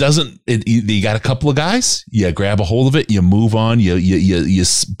 You got a couple of guys, you grab a hold of it, you move on, you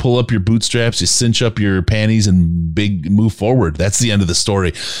pull up your bootstraps, you cinch up your panties and move forward. That's the end of the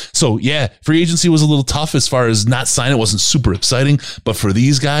story. So yeah, free agency was a little tough as far as not signing. It wasn't super exciting, but for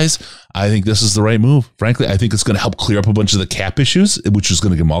these guys, I think this is the right move. Frankly, I think it's going to help clear up a bunch of the cap issues, which is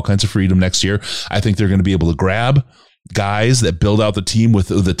going to give them all kinds of freedom next year. I think they're going to be able to grab guys that build out the team with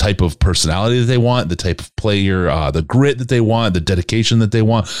the type of personality that they want, the type of player, the grit that they want, the dedication that they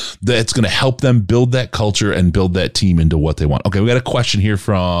want. That's going to help them build that culture and build that team into what they want. Okay, we got a question here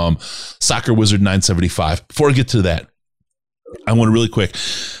from Soccer Wizard 975. Before I get to that, I want to really quick.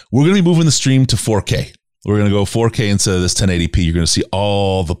 We're going to be moving the stream to 4K. We're going to go 4K instead of this 1080p. You're going to see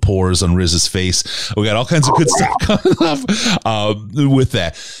all the pores on Riz's face. We got all kinds of good stuff coming up with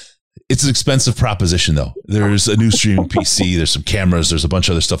that. It's an expensive proposition, though. There's a new streaming PC. There's some cameras. There's a bunch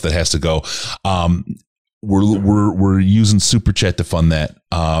of other stuff that has to go. We're using Super Chat to fund that,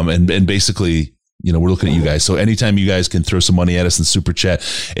 and basically, we're looking at you guys. So anytime you guys can throw some money at us in Super Chat,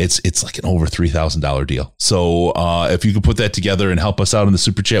 it's like an over $3,000 deal. So if you can put that together and help us out in the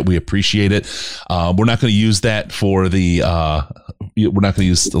Super Chat, we appreciate it. We're not going to use that for the. We're not going to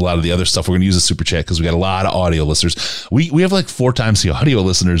use a lot of the other stuff. We're going to use the Super Chat because we got a lot of audio listeners. We have like 4 times the audio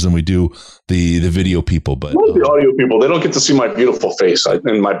listeners than we do the video people. But the audio people, they don't get to see my beautiful face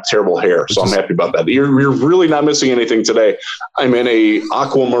and my terrible hair. So I'm happy about that. You're really not missing anything today. I'm in a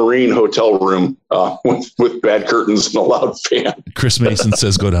aquamarine hotel room with bad curtains and a loud fan. Chris Mason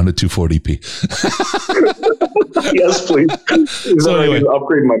says go down to 240p. Yes, please. So anyway, I can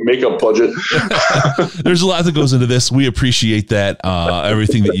upgrade my makeup budget. There's a lot that goes into this. We appreciate that.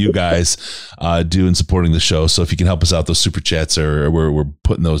 Everything that you guys do in supporting the show. So if you can help us out, those Super Chats we're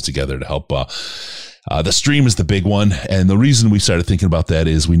putting those together to help The stream is the big one. And the reason we started thinking about that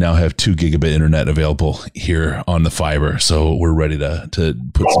is we now have 2 gigabit internet available here on the fiber. So we're ready to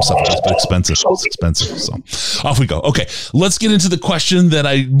put some stuff in place, but expensive. It's expensive. So off we go. Okay. Let's get into the question that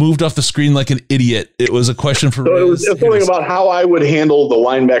I moved off the screen like an idiot. It was a question for It was something about how I would handle the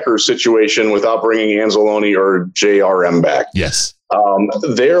linebacker situation without bringing Anzalone or JRM back. Yes.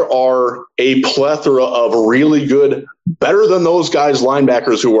 There are a plethora of really good, better than those guys,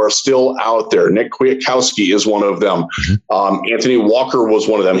 linebackers who are still out there. Nick Kwiatkowski is one of them. Anthony Walker was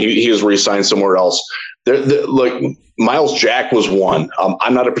one of them. He is re-signed somewhere else. Like Miles Jack was one.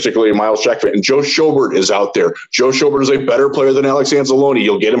 I'm not a particularly Miles Jack fan. And Joe Schobert is out there. Joe Schobert is a better player than Alex Anzalone.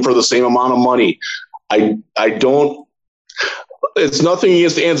 You'll get him for the same amount of money. I don't. It's nothing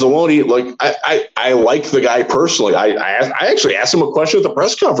against Anzalone. Like I like the guy personally. I actually asked him a question at the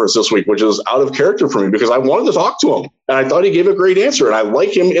press conference this week, which is out of character for me because I wanted to talk to him and I thought he gave a great answer and I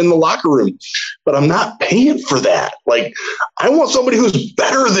like him in the locker room, but I'm not paying for that. Like I want somebody who's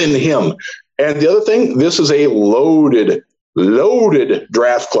better than him. And the other thing, this is a loaded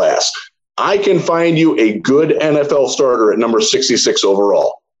draft class. I can find you a good NFL starter at number 66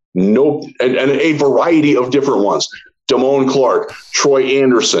 overall. Nope, and a variety of different ones. Damone Clark, Troy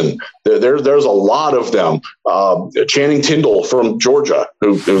Anderson. There's a lot of them. Channing Tindall from Georgia,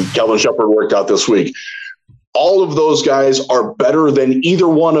 who Kelvin Shepherd worked out this week. All of those guys are better than either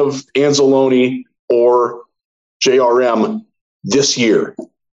one of Anzalone or JRM this year.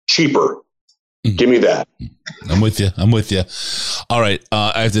 Cheaper. Give me that. I'm with you. All right.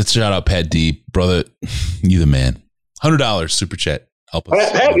 I have to shout out Pat D. Brother, you the man. $100 super chat. Help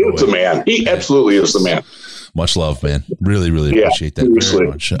us. Pat is the man. He absolutely is the man. Much love, man. Really appreciate that very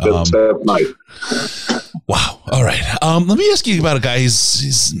much. Wow. All right. Let me ask you about a guy.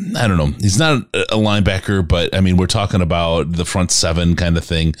 He's I don't know. He's not a linebacker, but I mean, we're talking about the front seven kind of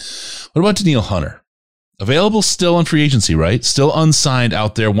thing. What about Danielle Hunter? Available still on free agency, right? Still unsigned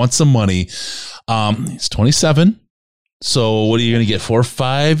out there. Wants some money. He's 27. So what are you going to get? 4 or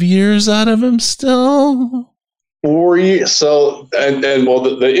 5 years out of him still? 4 years. So, and well,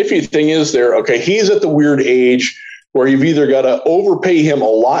 the iffy thing is there, okay, he's at the weird age where you've either got to overpay him a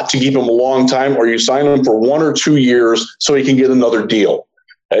lot to keep him a long time, or you sign him for 1 or 2 years so he can get another deal.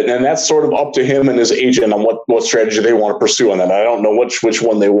 And that's sort of up to him and his agent on what strategy they want to pursue on that. I don't know which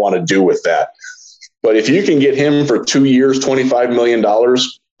one they want to do with that. But if you can get him for 2 years, $25 million,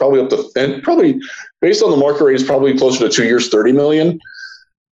 probably up to, and probably based on the market rate, is probably closer to 2 years, $30 million.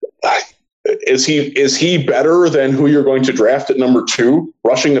 Is he better than who you're going to draft at number 2,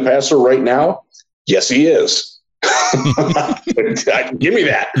 rushing the passer right now? Yes, he is. Give me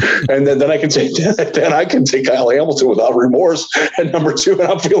that, and then I can take Kyle Hamilton without remorse at number 2, and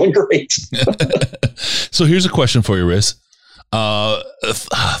I'm feeling great. So here's a question for you, Riz.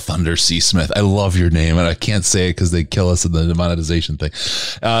 Thunder C. Smith. I love your name, and I can't say it because they kill us in the monetization thing.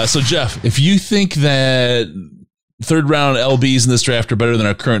 So Jeff, if you think that 3rd round LBs in this draft are better than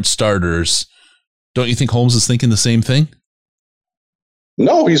our current starters, don't you think Holmes is thinking the same thing?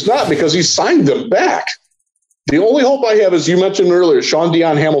 No, he's not, because he signed them back. The only hope I have is, you mentioned earlier, Sean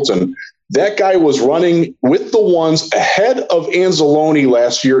Dion Hamilton. That guy was running with the ones ahead of Anzalone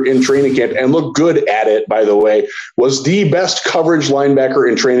last year in training camp and looked good at it, by the way. Was the best coverage linebacker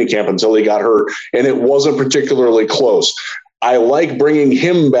in training camp until he got hurt, and it wasn't particularly close. I like bringing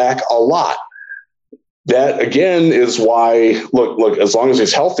him back a lot. That, again, is why, look, as long as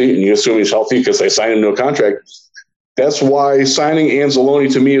he's healthy, and you assume he's healthy because they signed him to a contract, that's why signing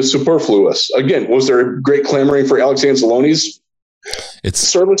Anzalone to me is superfluous. Again, was there a great clamoring for Alex Anzalone's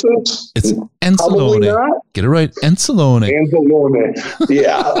services? It's Anzalone. Get it right. Anzalone.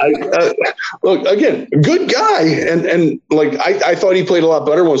 Yeah. Look, again, good guy. And like, I thought he played a lot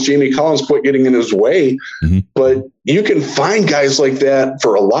better once Jamie Collins quit getting in his way. Mm-hmm. But you can find guys like that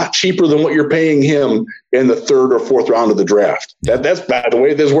for a lot cheaper than what you're paying him in the 3rd or 4th round of the draft. That's, by the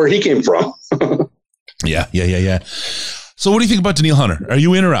way, that's where he came from. Yeah. So what do you think about Danielle Hunter? Are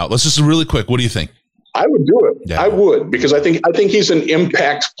you in or out? Let's just really quick. What do you think? I would do it. Yeah. I would, because I think he's an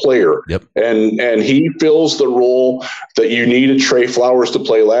impact player. Yep. And he fills the role that you needed Trey Flowers to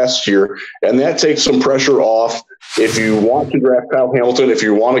play last year. And that takes some pressure off. If you want to draft Kyle Hamilton, if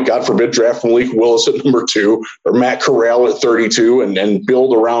you want to, God forbid, draft Malik Willis at number 2 or Matt Corral at 32 and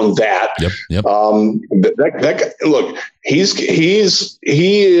build around that. Yep. That guy, look, he is,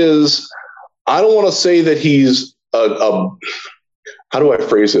 I don't want to say that he's how do I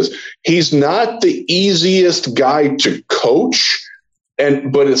phrase this? He's not the easiest guy to coach,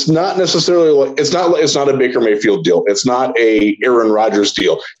 but it's not necessarily like it's not a Baker Mayfield deal. It's not a Aaron Rodgers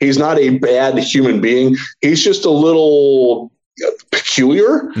deal. He's not a bad human being. He's just a little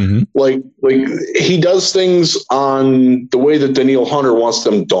peculiar. Mm-hmm. Like he does things on the way that Danielle Hunter wants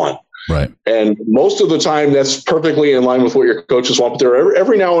them done. Right. And most of the time that's perfectly in line with what your coaches want. But there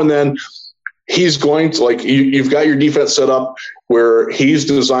every now and then he's going to, like, you've got your defense set up where he's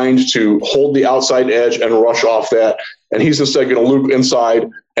designed to hold the outside edge and rush off that. And he's instead going to loop inside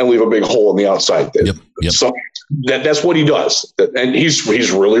and leave a big hole on the outside. Yep. So that's what he does. And he's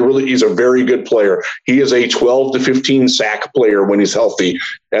really, he's a very good player. He is a 12 to 15 sack player when he's healthy.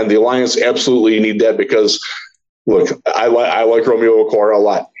 And the Lions absolutely need that because, look, I like Romeo Okwara a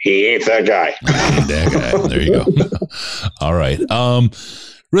lot. He ain't that guy. That guy. There you go. All right.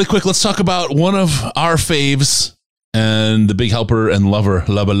 Really quick, let's talk about one of our faves and the big helper and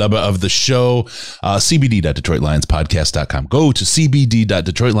lubba of the show, cbd.detroitlionspodcast.com. Go to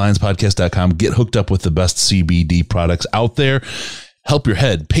cbd.detroitlionspodcast.com. Get hooked up with the best CBD products out there. Help your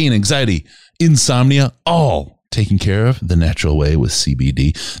head, pain, anxiety, insomnia, all taken care of the natural way with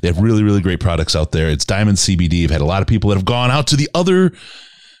CBD. They have really, really great products out there. It's Diamond CBD. I've had a lot of people that have gone out to the other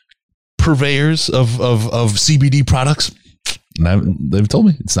purveyors of CBD products. And they've told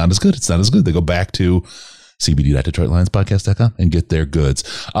me it's not as good. It's not as good. They go back to cbd.detroitlionspodcast.com and get their goods.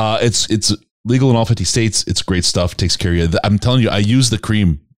 It's legal in all 50 states. It's great stuff. Takes care of you. I'm telling you, I use the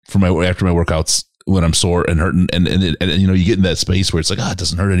cream for after my workouts when I'm sore and hurting, and you know, you get in that space where it's like, it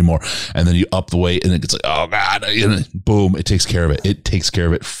doesn't hurt anymore, and then you up the weight and it gets like, oh god, and boom, it takes care of it. It takes care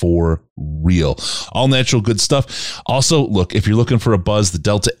of it for real. All natural, good stuff. Also, look, if you're looking for a buzz, the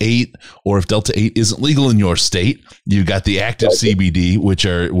Delta 8, or if Delta 8 isn't legal in your state, you got the active CBD, which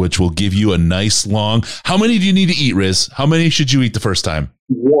will give you a nice long. How many do you need to eat, Riz? How many should you eat the first time?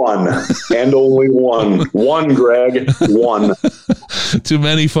 One and only one. One, Greg. One. Too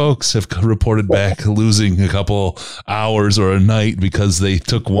many folks have reported back losing a couple hours or a night because they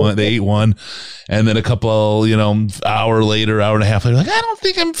ate one, and then a couple, hour later, hour and a half later, like, I don't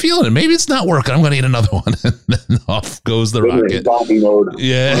think I'm feeling it. Maybe it's not working. I'm going to eat another one. And then off goes the rocket.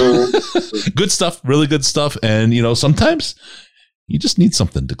 Yeah. Good stuff. Really good stuff. And, sometimes you just need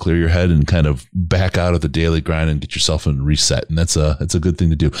something to clear your head and kind of back out of the daily grind and get yourself in reset. And that's a good thing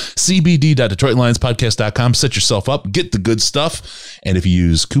to do. cbd.detroitlionspodcast.com. Set yourself up, get the good stuff. And if you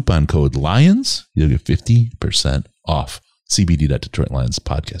use coupon code LIONS, you'll get 50% off.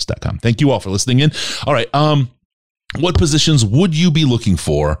 cbd.detroitlionspodcast.com. Thank you all for listening in. All right. What positions would you be looking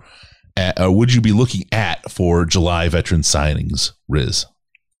for, would you be looking at for July veteran signings, Riz?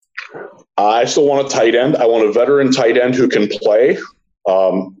 I still want a tight end. I want a veteran tight end who can play.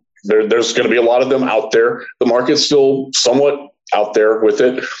 There's going to be a lot of them out there. The market's still somewhat out there with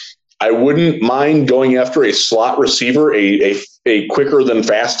it. I wouldn't mind going after a slot receiver, a quicker than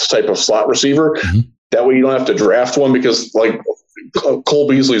fast type of slot receiver. Mm-hmm. That way you don't have to draft one, because like Cole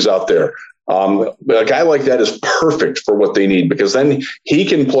Beasley's out there. A guy like that is perfect for what they need, because then he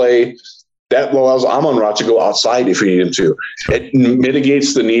can play. That allows Amon-Ra to go outside if he needed to. It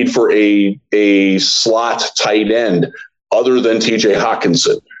mitigates the need for a slot tight end other than TJ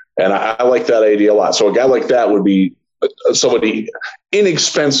Hawkinson. And I like that idea a lot. So a guy like that would be somebody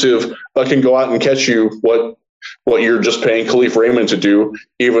inexpensive that can go out and catch you what you're just paying Khalif Raymond to do,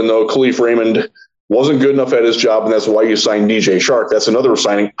 even though Khalif Raymond wasn't good enough at his job, and that's why you signed DJ Chark. That's another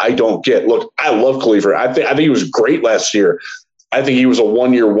signing I don't get. Look, I love Khalif Raymond. I think he was great last year. I think he was a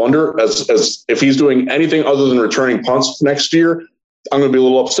one-year wonder. As if he's doing anything other than returning punts next year, I'm going to be a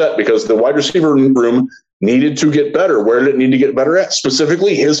little upset, because the wide receiver room needed to get better. Where did it need to get better at?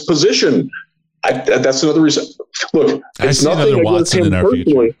 Specifically, his position. That's another reason. Look, it's nothing against him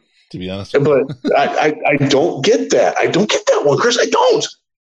personally, to be honest. But I don't get that. I don't get that one, Chris. I don't.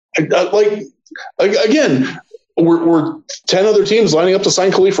 Again, we're 10 other teams lining up to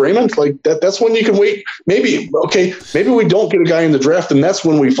sign Khalif Raymond. Like that's when you can wait. Maybe we don't get a guy in the draft, and that's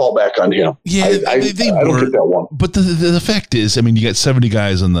when we fall back on him. Yeah, I don't get that one. But the fact is, I mean, you got 70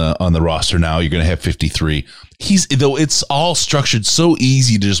 guys on the roster now. You're going to have 53. Though it's all structured so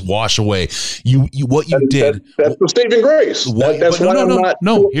easy to just wash away. That's the saving grace.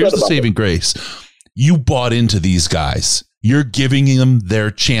 Here's the saving grace. You bought into these guys. You're giving them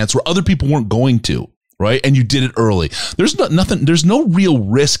their chance where other people weren't going to. Right. And you did it early. There's no real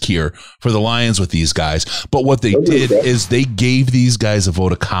risk here for the Lions with these guys. But what they did is they gave these guys a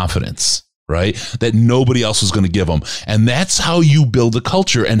vote of confidence, right? That nobody else was going to give them. And that's how you build a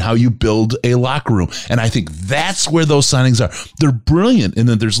culture and how you build a locker room. And I think that's where those signings are. They're brilliant. And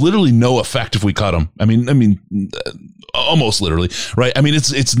then there's literally no effect if we cut them. I mean, almost literally, right? I mean,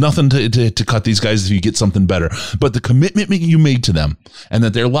 it's nothing to cut these guys if you get something better, but the commitment you made to them, and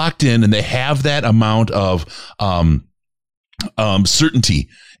that they're locked in and they have that amount of certainty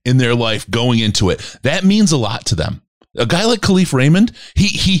in their life going into it, that means a lot to them. A guy like Khalif Raymond,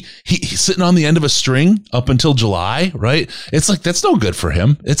 he's sitting on the end of a string up until July, right? It's like, that's no good for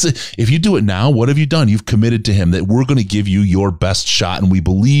him. If you do it now, what have you done? You've committed to him that we're going to give you your best shot, and we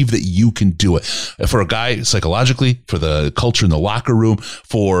believe that you can do it. For a guy psychologically, for the culture in the locker room,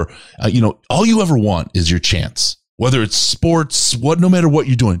 for all you ever want is your chance. Whether it's sports, no matter what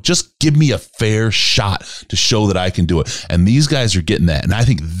you're doing, just give me a fair shot to show that I can do it. And these guys are getting that. And I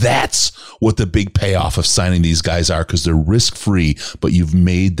think that's what the big payoff of signing these guys are, because they're risk-free, but you've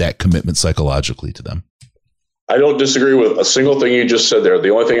made that commitment psychologically to them. I don't disagree with a single thing you just said there. The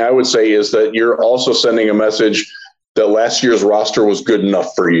only thing I would say is that you're also sending a message that last year's roster was good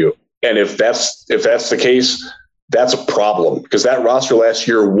enough for you. And if that's the case, that's a problem, because that roster last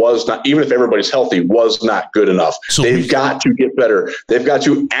year was not, even if everybody's healthy, was not good enough. So they've got to get better. They've got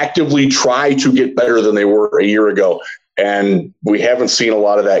to actively try to get better than they were a year ago. And we haven't seen a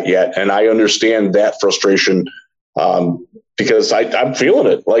lot of that yet. And I understand that frustration because I'm feeling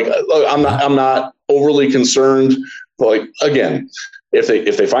it. Like, I'm not overly concerned. Like, again, if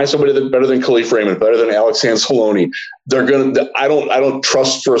they find somebody that's better than Khalif Raymond, better than Alex Anzalone, they're gonna. I don't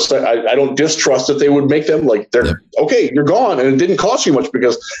trust for a second. I don't distrust that they would make them like they're okay. You're gone, and it didn't cost you much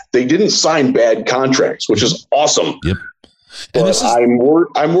because they didn't sign bad contracts, which is awesome. Yep. But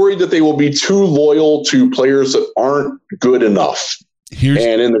I'm worried that they will be too loyal to players that aren't good enough.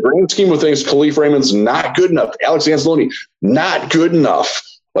 And in the grand scheme of things, Khalif Raymond's not good enough. Alex Anzalone, not good enough.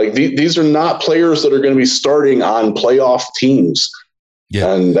 Like these are not players that are going to be starting on playoff teams.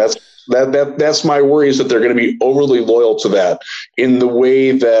 Yeah. And that's my worry, is that they're going to be overly loyal to that in the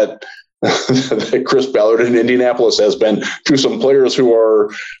way that Chris Ballard in Indianapolis has been to some players who are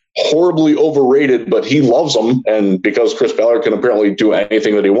horribly overrated, but he loves them. And because Chris Ballard can apparently do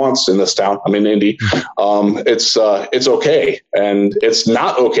anything that he wants in this town, Indy, it's okay. And it's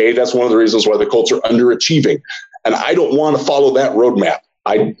not okay. That's one of the reasons why the Colts are underachieving. And I don't want to follow that roadmap.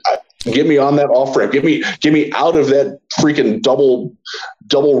 I get me on that off ramp. Get me out of that freaking double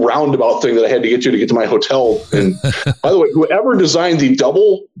roundabout thing that I had to get to my hotel. And by the way, whoever designed the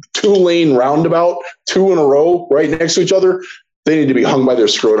double 2-lane roundabout, 2 in a row right next to each other, they need to be hung by their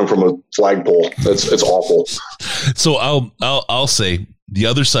scrotum from a flagpole. It's awful. So I'll say the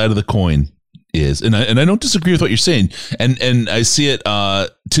other side of the coin is, and I don't disagree with what you're saying, and I see it.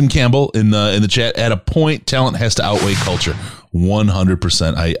 Tim Campbell in the chat, at a point, talent has to outweigh culture.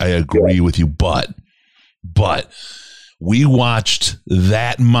 100%. I agree with you, but we watched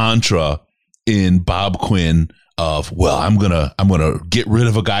that mantra in Bob Quinn of, well, I'm gonna get rid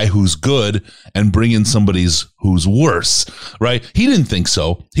of a guy who's good and bring in somebody who's worse, right? He didn't think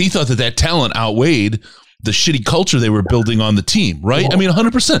so. He thought that talent outweighed the shitty culture they were building on the team, right? I mean,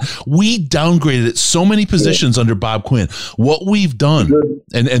 100%. We downgraded at so many positions under Bob Quinn. What we've done,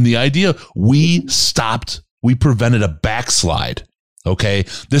 and the idea, we prevented a backslide. Okay,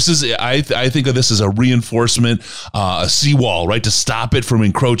 this is, I think of this as a reinforcement, a seawall, right, to stop it from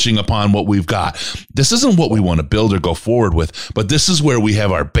encroaching upon what we've got. This isn't what we want to build or go forward with, but this is where we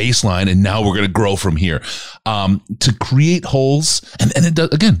have our baseline, and now we're going to grow from here. To create holes, and it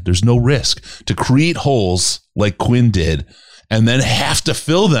does, again, there's no risk to create holes like Quinn did, and then have to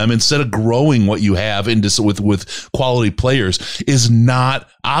fill them instead of growing what you have into with quality players is not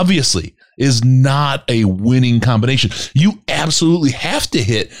a winning combination. You absolutely have to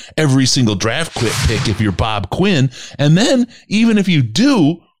hit every single draft pick if you're Bob Quinn. And then even if you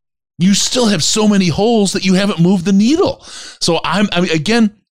do, you still have so many holes that you haven't moved the needle. So I mean,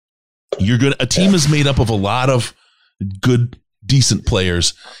 again, a team is made up of a lot of good, decent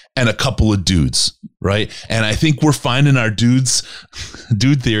players and a couple of dudes, right? And I think we're finding our dude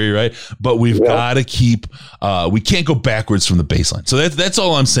theory, right? But we've got to keep, we can't go backwards from the baseline. So that's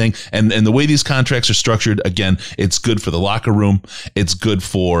all I'm saying. And the way these contracts are structured, again, it's good for the locker room. It's good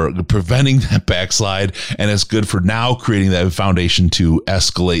for preventing that backslide, and it's good for now creating that foundation to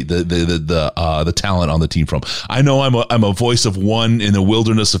escalate the talent on the team from. I know I'm a voice of one in the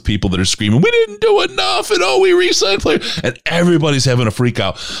wilderness of people that are screaming, we didn't do enough, and we re-signed players, and everybody's having a freak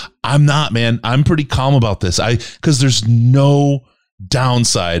out. I'm not, man. I'm pretty calm about this. Because there's no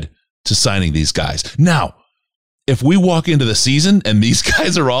downside to signing these guys. Now, if we walk into the season and these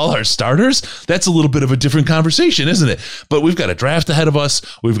guys are all our starters, that's a little bit of a different conversation, isn't it? But we've got a draft ahead of us.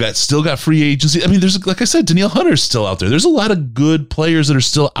 We've still got free agency. I mean, there's, like I said, Danielle Hunter's still out there. There's a lot of good players that are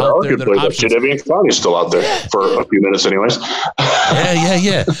still out there. Jadeveon Clowney's still out there for a few minutes, anyways.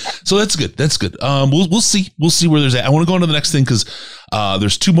 Yeah. So that's good. We'll see. We'll see where there's at. I want to go on to the next thing because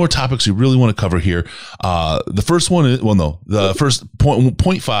There's two more topics we really want to cover here. The first one is, the first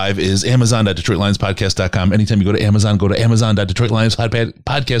point 5 is Amazon.DetroitLionsPodcast.com. Anytime you go to Amazon, go to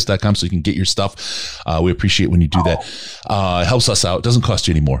Amazon.DetroitLionsPodcast.com so you can get your stuff. We appreciate when you do that. It helps us out. It doesn't cost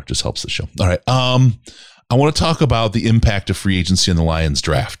you any more. Just helps the show. All right. I want to talk about the impact of free agency on the Lions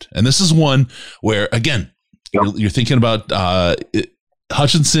draft. And this is one where, again, you're thinking about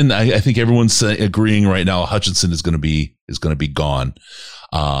Hutchinson. I think everyone's agreeing right now Hutchinson is going to be gone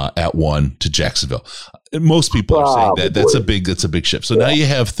at 1 to Jacksonville. Most people are saying that that's a big shift. So now you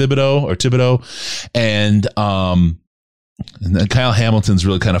have Thibodeau, and then Kyle Hamilton's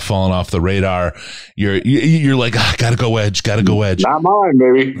really kind of fallen off the radar. You're like, gotta go edge. Not mine,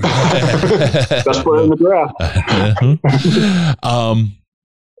 baby. Just put it in the draft.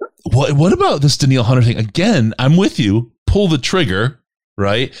 What about this Danielle Hunter thing? Again, I'm with you. Pull the trigger,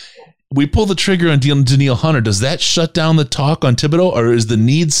 right? We pull the trigger on Danielle Hunter. Does that shut down the talk on Thibodeau, or is the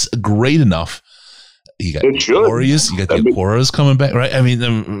needs great enough? You got Warriors, you got the Aquaras coming back, right? I mean,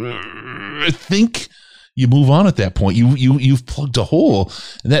 I think you move on at that point. You've plugged a hole,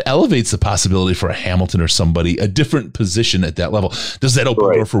 and that elevates the possibility for a Hamilton or somebody, a different position at that level. Does that open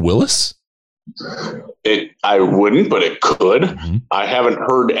the door for Willis? I wouldn't, but it could. Mm-hmm. I haven't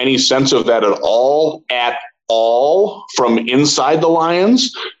heard any sense of that at all from inside the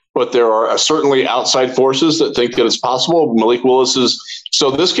Lions, but there are certainly outside forces that think that it's possible. Malik Willis's. So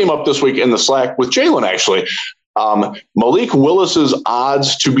this came up this week in the Slack with Jalen, actually. Malik Willis's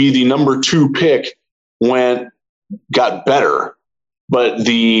odds to be the number 2 pick got better, but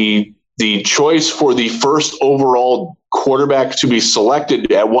the choice for the first overall quarterback to be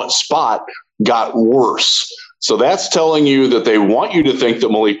selected at what spot got worse. So that's telling you that they want you to think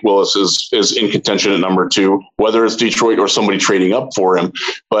that Malik Willis is in contention at number 2, whether it's Detroit or somebody trading up for him.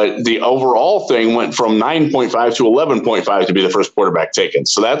 But the overall thing went from 9.5 to 11.5 to be the first quarterback taken.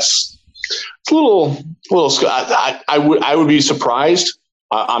 So it's a little. I would be surprised.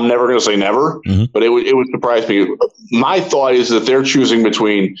 I'm never going to say never, but it would surprise me. My thought is that they're choosing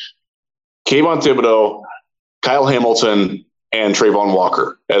between Kayvon Thibodeau, Kyle Hamilton, and Trayvon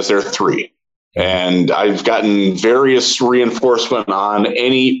Walker as their 3. And I've gotten various reinforcement on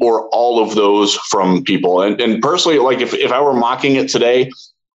any or all of those from people. And personally, like if I were mocking it today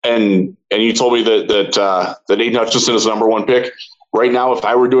and you told me that Aiden Hutchinson is the number 1 pick, right now, if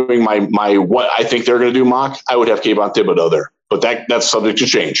I were doing my what I think they're going to do mock, I would have Kayvon Thibodeau there. But that's subject to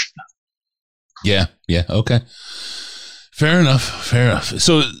change. Yeah. Okay. Fair enough.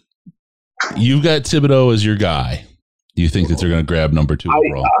 So you got Thibodeau as your guy. Do you think that they're going to grab number 2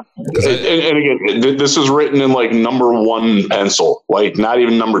 overall? And again, this is written in like number 1 pencil, like not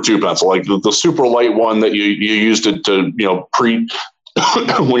even number 2 pencil, like the super light one that you used to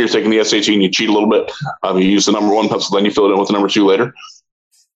when you're taking the SAT and you cheat a little bit. You use the number 1 pencil, then you fill it in with the number 2 later.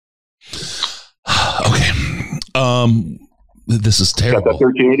 Okay. This is terrible. Got that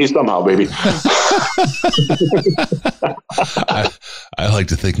 1380 somehow, baby. I like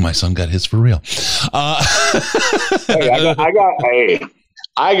to think my son got his for real. I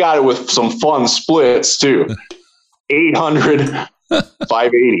got it with some fun splits too. 800,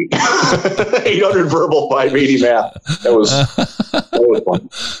 580. 800 verbal, 580 math. That was fun.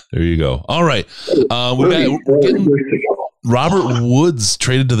 There you go. All right. We're getting Robert Woods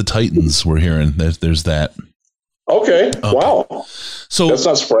traded to the Titans. We're hearing there's that. Okay. Wow. So that's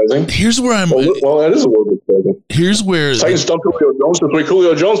not surprising. Here's where I'm. Well, that is a little bit surprising. Here's where Titans dumped Julio Jones.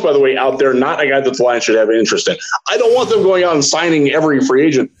 Julio Jones, by the way, out there, not a guy that the Lions should have an interest in. I don't want them going out and signing every free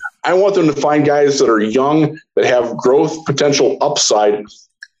agent. I want them to find guys that are young, that have growth potential upside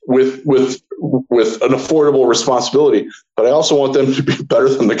with an affordable responsibility. But I also want them to be better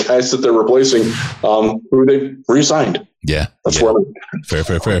than the guys that they're replacing, who they re-signed. Yeah, that's where I'm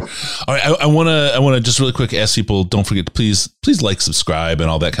fair. All right, I want to just really quick ask people. Don't forget to please like, subscribe, and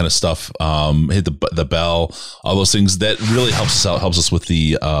all that kind of stuff. Hit the bell, all those things. That really helps us out. Helps us with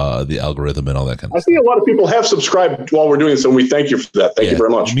the algorithm and all that kind of stuff. I think a lot of people have subscribed while we're doing this, and we thank you for that. Thank you very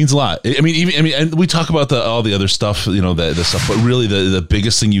much. It means a lot. I mean, and we talk about all the other stuff, the stuff, but really the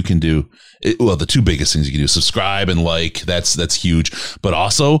biggest thing you can do. The 2 biggest things you can do: subscribe and like. That's huge. But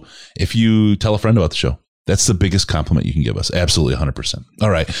also, if you tell a friend about the show. That's the biggest compliment you can give us. Absolutely, 100%.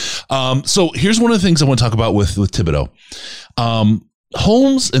 All right. So here's one of the things I want to talk about with Thibodeau.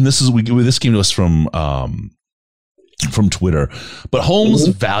 Holmes, and this came to us from from Twitter. But Holmes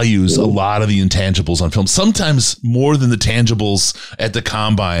values a lot of the intangibles on film, sometimes more than the tangibles at the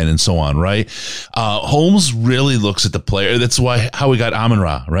combine and so on, right? Holmes really looks at the player. That's how we got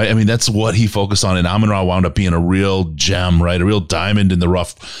Amon-Ra, right? I mean, that's what he focused on, and Amon-Ra wound up being a real gem, right? A real diamond in the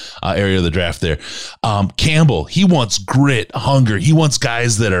rough area of the draft there. Campbell, he wants grit, hunger. He wants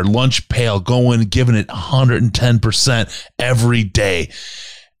guys that are lunch pail going, giving it 110% every day.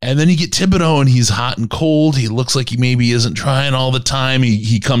 And then you get Thibodeau, and he's hot and cold. He looks like he maybe isn't trying all the time.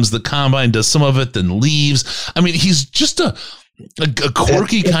 He comes to the combine, does some of it, then leaves. I mean, he's just a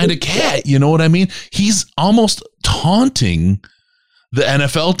quirky kind of cat. You know what I mean? He's almost taunting the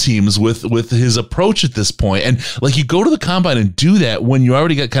NFL teams with his approach at this point. And like, you go to the combine and do that when you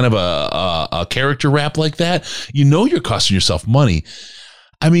already got kind of a character rap like that, you know you're costing yourself money.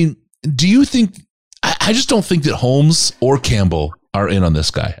 I mean, do you think – I just don't think that Holmes or Campbell – are in on this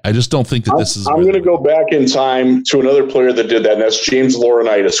guy. I just don't think that this is. I'm going to go back in time to another player that did that, and that's James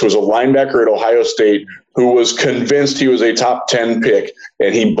Laurinaitis, who was a linebacker at Ohio State, who was convinced he was a top 10 pick,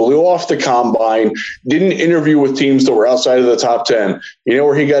 and he blew off the combine, didn't interview with teams that were outside of the top 10. You know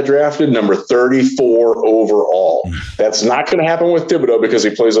where he got drafted? Number 34 overall. That's not going to happen with Thibodeau because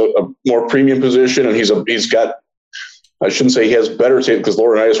he plays a more premium position, and he's got. I shouldn't say he has better tape because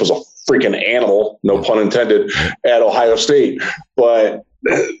Laurinaitis was a freaking animal, no pun intended, at Ohio State. But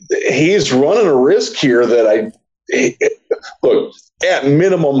he's running a risk here that look, at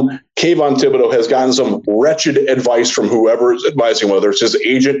minimum, Kayvon Thibodeau has gotten some wretched advice from whoever is advising, whether it's his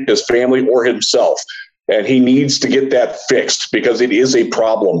agent, his family, or himself. And he needs to get that fixed because it is a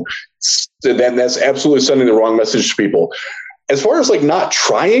problem. Then that's absolutely sending the wrong message to people. As far as like not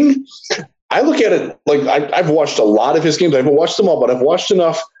trying, I look at it like I've watched a lot of his games. I haven't watched them all, but I've watched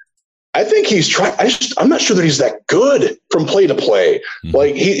enough. I think he's trying. I'm not sure that he's that good from play to play. Mm-hmm.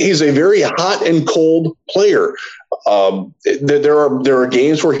 Like he's a very hot and cold player. There are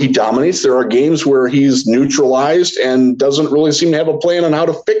games where he dominates. There are games where he's neutralized and doesn't really seem to have a plan on how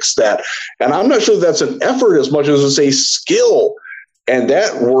to fix that. And I'm not sure that's an effort as much as it's a skill. And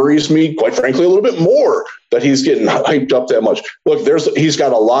that worries me, quite frankly, a little bit more that he's getting hyped up that much. Look, he's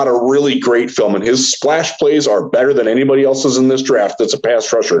got a lot of really great film, and his splash plays are better than anybody else's in this draft. That's a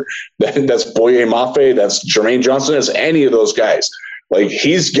pass rusher. That's Boye Mafe. That's Jermaine Johnson. That's any of those guys. Like,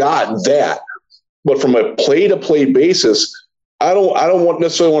 he's got that. But from a play-to-play basis, I don't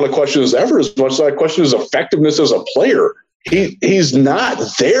necessarily want to question his effort as much as I question his effectiveness as a player. He's not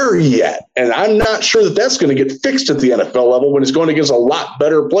there yet, and I'm not sure that that's going to get fixed at the NFL level when he's going against a lot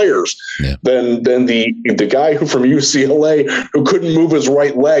better players than the guy who from UCLA who couldn't move his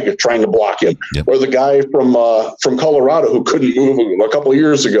right leg trying to block him, or the guy from Colorado who couldn't move a couple of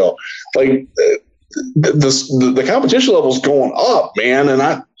years ago. Like the competition level is going up, man, and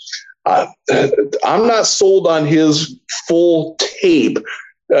I'm not sold on his full tape.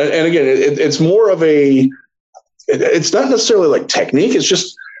 And again, it's more of a. It's not necessarily like technique. It's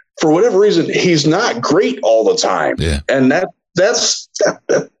just for whatever reason, he's not great all the time. Yeah. And that's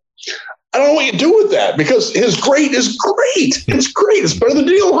I don't know what you do with that because his great is great. It's great. It's better than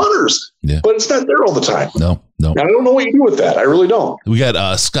Daniel Hunter's, but it's not there all the time. No. And I don't know what you do with that. I really don't. We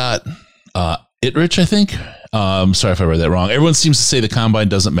got Scott Itrich, I think. Sorry if I read that wrong. Everyone seems to say the combine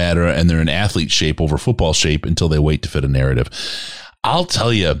doesn't matter and they're in athlete shape over football shape until they wait to fit a narrative. I'll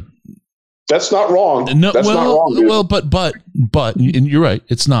tell you. That's not wrong. No, that's not wrong, dude. Well, but, and you're right,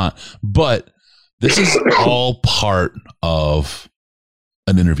 it's not. But this is all part of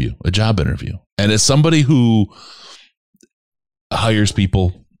an interview, a job interview. And as somebody who hires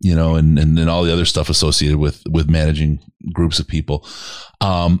people, you know, and all the other stuff associated with managing groups of people,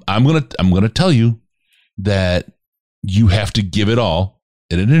 I'm gonna tell you that you have to give it all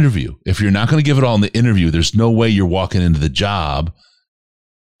in an interview. If you're not going to give it all in the interview, there's no way you're walking into the job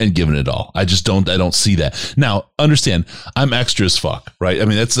and giving it all. I don't see that. Now, understand, I'm extra as fuck, right? I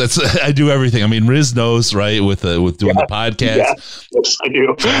mean, that's I do everything. I mean, Riz knows, right? With doing the podcast, yes, I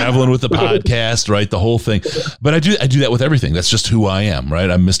do. Traveling with the podcast, right? The whole thing. But I do that with everything. That's just who I am,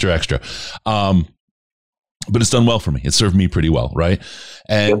 right? I'm Mr. Extra. But it's done well for me. It served me pretty well, right?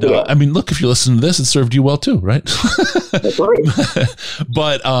 And I mean, look, if you listen to this, it served you well too, right? That's right.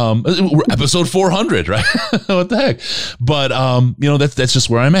 But we're episode 400, right? What the heck? But you know, that's just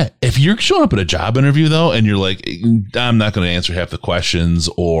where I'm at. If you're showing up at a job interview though, and you're like, I'm not going to answer half the questions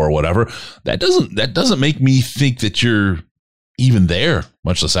or whatever, that doesn't make me think that you're even there,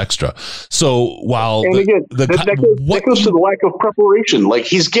 much less extra. So while that goes to the lack of preparation. Like,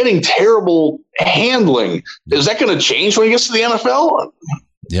 he's getting terrible handling. Is that going to change when he gets to the NFL?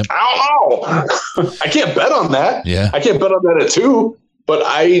 Yep. I don't know. I can't bet on that. Yeah. I can't bet on that at 2. But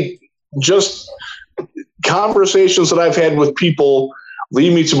conversations that I've had with people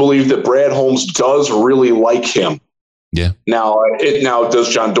lead me to believe that Brad Holmes does really like him. Yeah. Now, does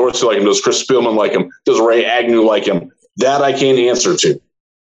John Dorsey like him? Does Chris Spielman like him? Does Ray Agnew like him? That I can't answer to.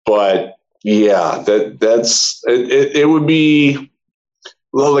 But yeah, that's it. It would be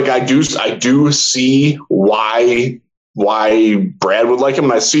like I do see why Brad would like him,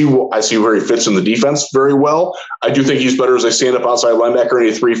 and I see where he fits in the defense very well. I do think he's better as a stand-up outside linebacker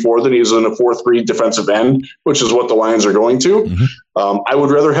in a 3-4 than he is in a 4-3 defensive end, which is what the Lions are going to. Mm-hmm. I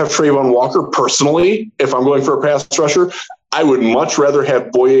would rather have Trayvon Walker personally if I'm going for a pass rusher. I would much rather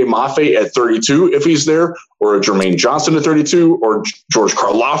have Boye Mafe at 32 if he's there, or a Jermaine Johnson at 32, or George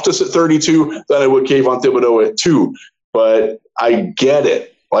Karlaftis at 32 than I would Kayvon Thibodeau at 2. But I get it.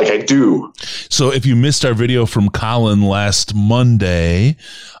 Like I do. So if you missed our video from Colin last Monday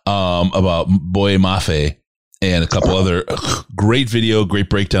about Boye Mafe and a couple other great video, great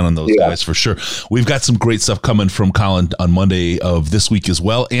breakdown on those guys for sure. We've got some great stuff coming from Colin on Monday of this week as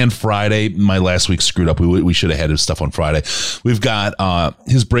well, and Friday. My last week screwed up. We should have had his stuff on Friday. We've got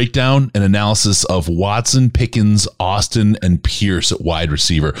his breakdown and analysis of Watson, Pickens, Austin, and Pierce at wide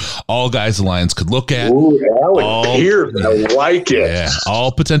receiver. All guys the Lions could look at. Ooh, Alec Pierce, I like it. Yeah,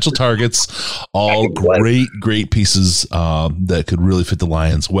 all potential targets, all great pieces that could really fit the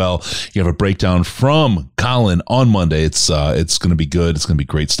Lions well. You have a breakdown from Colin on Monday. It's going to be good. It's going to be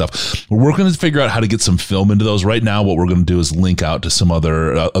great stuff. We're working to figure out how to get some film into those. Right now, what we're going to do is link out to some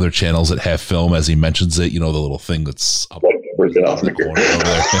other channels that have film, as he mentions it. You know, the little thing that's up in the corner over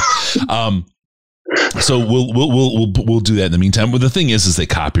there. So we'll do that in the meantime. But the thing is they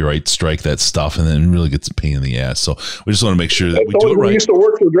copyright strike that stuff, and then it really gets a pain in the ass. So we just want to make sure that we do it right. We used to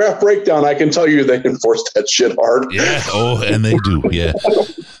work for Draft Breakdown. I can tell you they enforce that shit hard. Yeah. Oh, and they do. Yeah.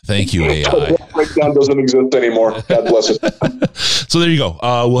 Thank you, AI. Draft Breakdown doesn't exist anymore. God bless it. So there you go.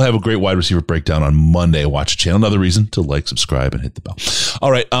 We'll have a great wide receiver breakdown on Monday. Watch the channel. Another reason to like, subscribe, and hit the bell.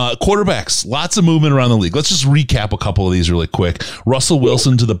 All right. Quarterbacks. Lots of movement around the league. Let's just recap a couple of these really quick. Russell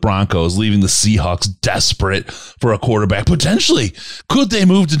Wilson to the Broncos, leaving the Seahawks desperate for a quarterback. Potentially, could they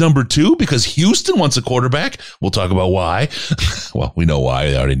move to number 2 because Houston wants a quarterback? We'll talk about why. Well, we know why.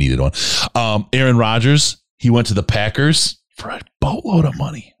 They already needed one. Aaron Rodgers, he went to the Packers for a boatload of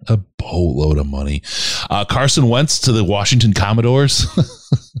money. Carson Wentz to the Washington Commodores.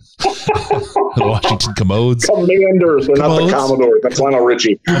 The Washington Commodes. Commanders, they're not the Commodores. That's Lionel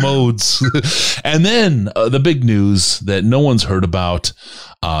Richie. Commodes. And then the big news that no one's heard about,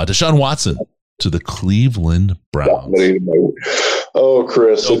 Deshaun Watson to the Cleveland Browns.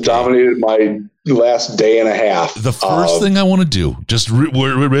 Chris, it dominated my last day and a half. The first thing I want to do,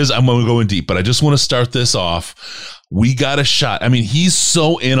 I'm going to go in deep, but I just want to start this off. We got a shot. I mean, he's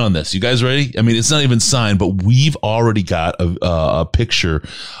so in on this. You guys ready? I mean, it's not even signed, but we've already got a picture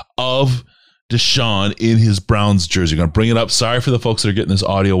of Deshaun in his Browns jersey. Going to bring it up. Sorry for the folks that are getting this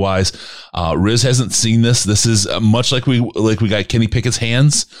audio wise. Riz hasn't seen this. This is much like we got Kenny Pickett's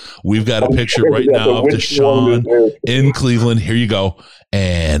hands. We've got a picture right now of Deshaun in Cleveland. Here you go.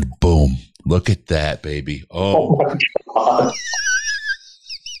 And boom. Look at that, baby. Oh my God.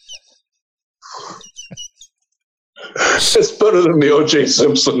 It's better than the O.J.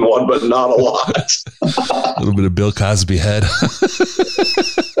 Simpson one, but not a lot. A little bit of Bill Cosby head.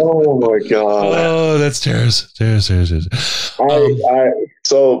 Oh my God! Oh, that's tears.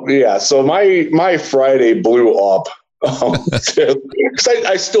 So my Friday blew up.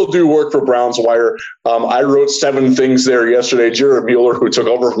 I still do work for Browns Wire. I wrote 7 things there yesterday. Jared Mueller, who took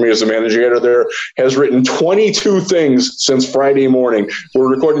over for me as a manager editor there, has written 22 things since Friday morning. We're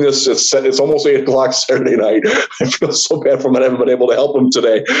recording this. It's almost 8 o'clock Saturday night. I feel so bad for him that I haven't been able to help him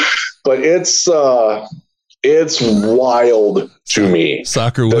today. But it's wild to me.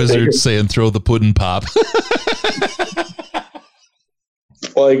 Soccer wizard saying throw the pudding pop.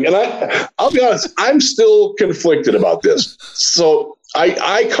 I'll be honest, I'm still conflicted about this. So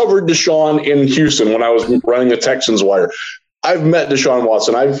I covered Deshaun in Houston when I was running the Texans Wire. I've met Deshaun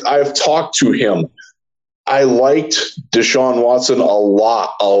Watson. I've talked to him. I liked Deshaun Watson a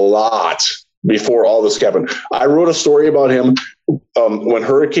lot before all this happened. I wrote a story about him when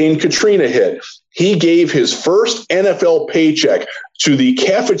Hurricane Katrina hit. He gave his first NFL paycheck to the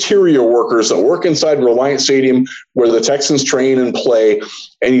cafeteria workers that work inside Reliant Stadium where the Texans train and play,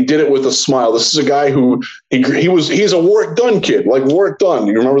 and he did it with a smile. This is a guy who he's a Warwick Dunn kid, like Warwick Dunn.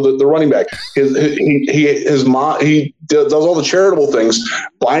 You remember the running back? His mom, he does all the charitable things,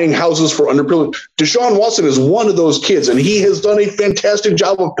 buying houses for underprivileged. Deshaun Watson is one of those kids, and he has done a fantastic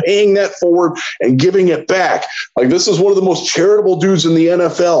job of paying that forward and giving it back. Like, this is one of the most charitable dudes in the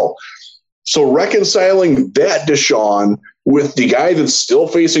NFL. So reconciling that Deshaun with the guy that's still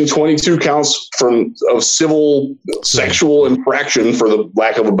facing 22 counts of civil sexual infraction, for the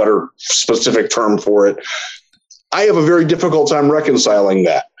lack of a better specific term for it, I have a very difficult time reconciling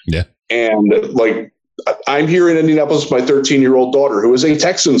that. Yeah. And like, I'm here in Indianapolis with my 13-year-old daughter, who is a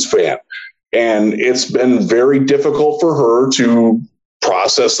Texans fan. And it's been very difficult for her to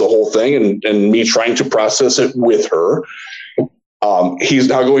process the whole thing, and me trying to process it with her. He's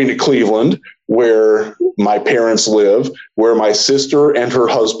now going to Cleveland, where my parents live, where my sister and her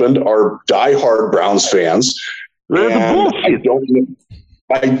husband are diehard Browns fans. And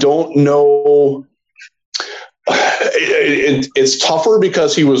I don't know. It's tougher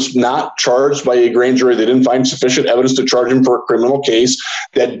because he was not charged by a grand jury. They didn't find sufficient evidence to charge him for a criminal case.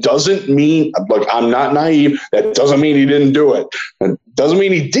 That doesn't mean, look, I'm not naive. That doesn't mean he didn't do it. It doesn't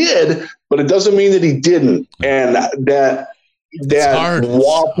mean he did, but it doesn't mean that he didn't. And that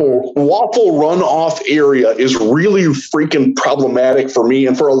waffle runoff area is really freaking problematic for me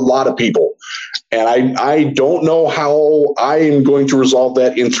and for a lot of people. And I don't know how I am going to resolve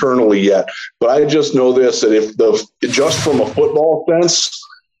that internally yet, but I just know this, that just from a football sense,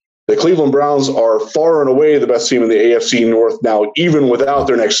 the Cleveland Browns are far and away the best team in the AFC North now, even without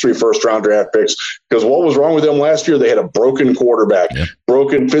their next 3 first-round draft picks. Because what was wrong with them last year? They had a broken quarterback,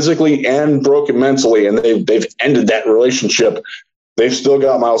 broken physically and broken mentally, and they've ended that relationship. They've still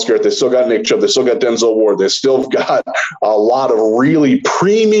got Myles Garrett. They still got Nick Chubb. They still got Denzel Ward. They still got a lot of really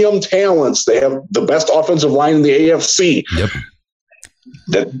premium talents. They have the best offensive line in the AFC. Yep.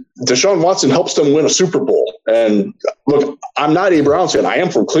 That Deshaun Watson helps them win a Super Bowl. And look, I'm not a Browns fan. I am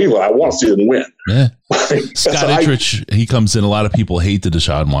from Cleveland. I want to see them win. Yeah. Scott Ittrich, he comes in. A lot of people hate the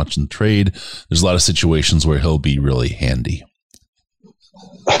Deshaun Watson trade. There's a lot of situations where he'll be really handy.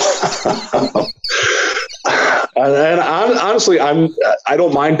 And honestly, I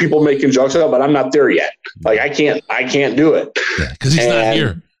don't mind people making jokes about it, but I'm not there yet. Like I can't do it. Yeah, because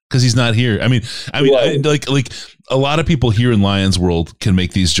he's not here. I mean, like a lot of people here in Lions World can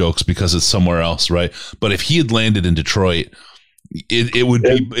make these jokes because it's somewhere else, right? But if he had landed in Detroit, it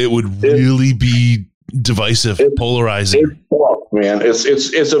would really be divisive, polarizing. It's tough, man.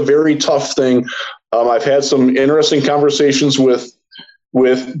 It's a very tough thing. I've had some interesting conversations with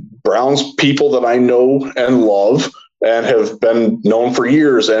Browns people that I know and love and have been known for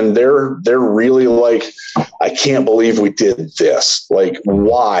years. And they're really like, I can't believe we did this. Like,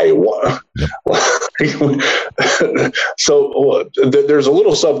 why? What? So there's a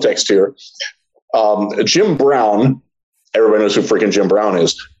little subtext here. Jim Brown, everybody knows who freaking Jim Brown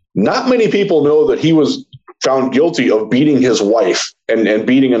is. Not many people know that he was found guilty of beating his wife and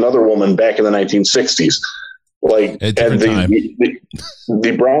beating another woman back in the 1960s. Like, and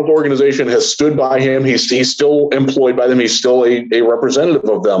the Browns organization has stood by him. He's still employed by them. He's still a representative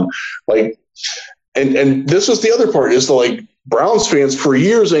of them. Like, and this is the other part, is the, like, Browns fans for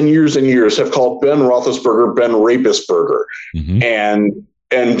years and years and years have called Ben Roethlisberger Ben Rapistburger. Mm-hmm. And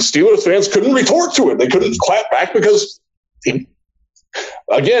Steelers fans couldn't retort to it. They couldn't clap back because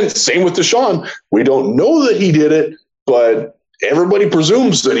again, same with Deshaun. We don't know that he did it, but everybody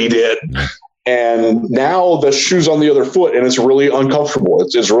presumes that he did. And now the shoe's on the other foot, and it's really uncomfortable.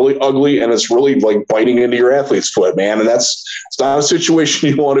 It's really ugly, and it's really like biting into your athlete's foot, man. And it's not a situation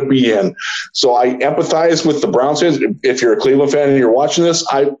you want to be in. So I empathize with the Browns fans. If you're a Cleveland fan and you're watching this,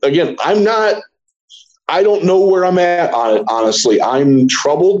 I don't know where I'm at on it, honestly. I'm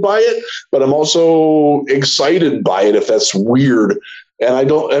troubled by it, but I'm also excited by it, if that's weird. And I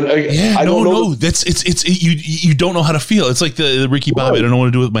don't know. That's you don't know how to feel. It's like the Ricky Bobby. Right. I don't know what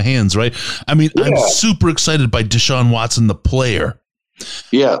to do with my hands. Right. I mean, yeah. I'm super excited by Deshaun Watson, the player.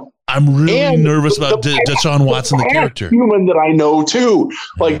 Yeah. I'm really nervous about Deshaun Watson, the character. Human that I know too.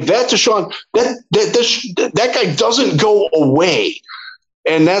 Like that Deshaun, that guy doesn't go away.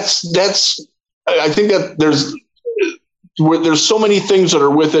 And that's, I think that there's so many things that are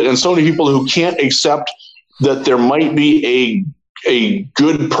with it, and so many people who can't accept that there might be a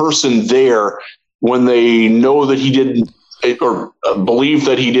good person there when they know that he didn't, or believe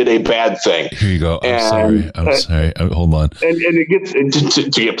that he did a bad thing. Here you go. I'm sorry. Hold on. And it gets to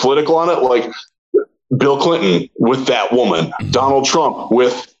get political on it, like Bill Clinton with that woman, mm-hmm. Donald Trump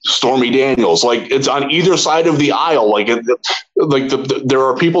with Stormy Daniels. Like, it's on either side of the aisle. Like, there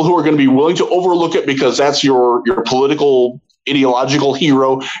are people who are going to be willing to overlook it because that's your political ideological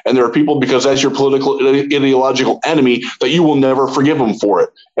hero, and there are people, because that's your political ideological enemy, that you will never forgive them for it.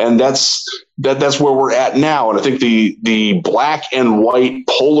 And that's where we're at now. And I think the black and white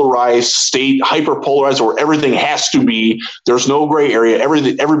polarized state, hyper polarized, where everything has to be, there's no gray area,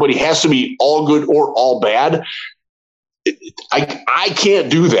 everybody has to be all good or all bad. I can't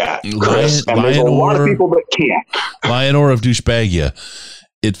do that, Chris. And there's a lot of people that can't. Lion or of douchebagia.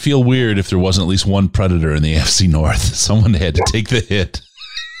 It'd feel weird if there wasn't at least one predator in the AFC North. Someone had to take the hit.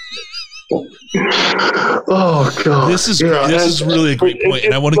 Oh God! This is really a great point,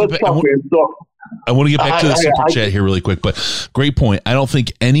 and I want to get back. I want to get back to the super chat here really quick, but great point. I don't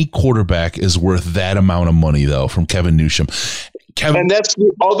think any quarterback is worth that amount of money though from Kevin Newsham. And that's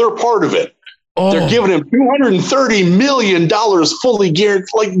the other part of it. They're giving him $230 million fully guaranteed.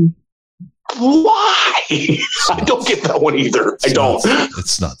 Like, why? I don't get that one either.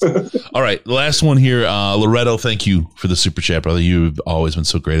 It's nuts. All right. The last one here. Loretto, thank you for the super chat, brother. You've always been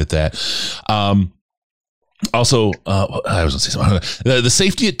so great at that. Also, I was going to say something. The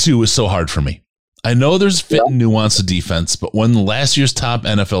safety at 2 is so hard for me. I know there's fit and nuance of defense, but when last year's top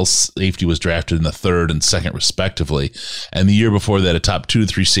NFL safety was drafted in the 3rd and 2nd respectively, and the year before that, a top 2 to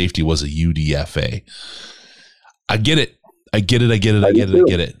 3 safety was a UDFA. I get it.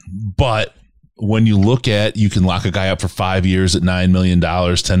 But when you look at, you can lock a guy up for 5 years at $9 million,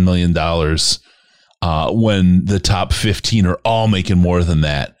 $10 million, when the top 15 are all making more than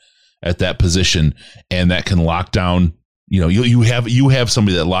that at that position, and that can lock down. You have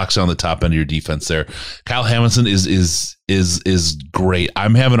somebody that locks down the top end of your defense there. Kyle Hamilton is great.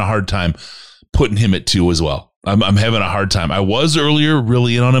 I'm having a hard time putting him at 2 as well. I'm having a hard time. I was earlier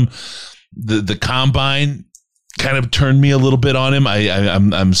really in on him. The combine kind of turned me a little bit on him.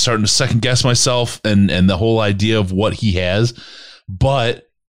 I'm starting to second guess myself and the whole idea of what he has. But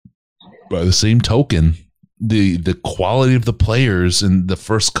by the same token, the quality of the players in the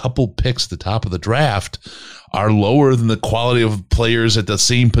first couple picks at the top of the draft are lower than the quality of players at the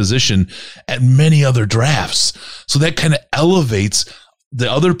same position at many other drafts. So that kind of elevates the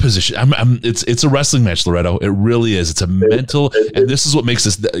other position. It's a wrestling match, Loretto. It really is. It's a mental, and this is what makes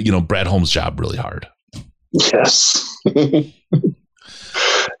this, Brad Holmes' job really hard. Yes. Am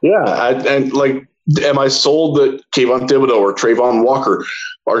I sold that Kayvon Thibodeau or Trayvon Walker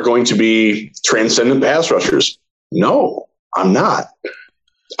are going to be transcendent pass rushers? No, I'm not.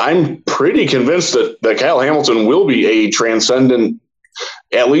 I'm pretty convinced that Kyle Hamilton will be a transcendent,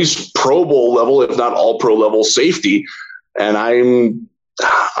 at least Pro Bowl level, if not all pro level safety. And I'm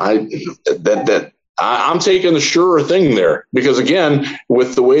taking the surer thing there, because again,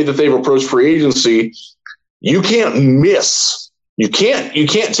 with the way that they've approached free agency, you can't miss. You can't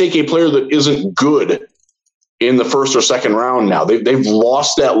take a player that isn't good in the 1st or 2nd round now. They've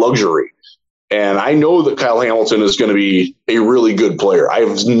lost that luxury. And I know that Kyle Hamilton is going to be a really good player. I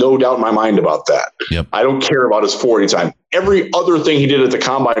have no doubt in my mind about that. Yep. I don't care about his 40 time. Every other thing he did at the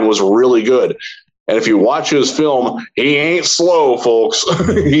combine was really good. And if you watch his film, he ain't slow, folks.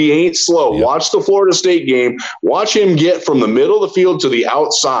 He ain't slow. Yep. Watch the Florida State game. Watch him get from the middle of the field to the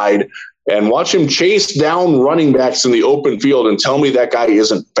outside and watch him chase down running backs in the open field and tell me that guy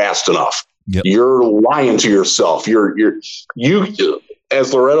isn't fast enough. Yep. You're lying to yourself. You,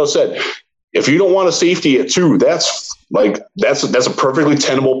 as Loretto said, if you don't want a safety at 2, that's a perfectly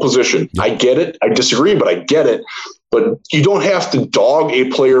tenable position. Yep. I get it. I disagree, but I get it. But you don't have to dog a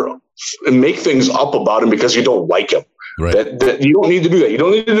player and make things up about him because you don't like him. Right. That you don't need to do that. You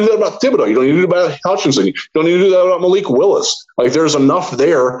don't need to do that about Thibodeau. You don't need to do that about Hutchinson. You don't need to do that about Malik Willis. Like, there's enough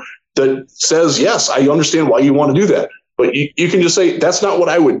there that says, yes, I understand why you want to do that. But you can just say, that's not what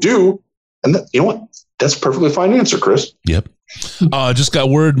I would do. And you know what? That's a perfectly fine answer, Chris. Yep. Just got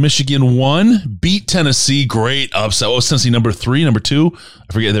word Michigan won, beat Tennessee. Great upset. What was Tennessee, number 3, number 2?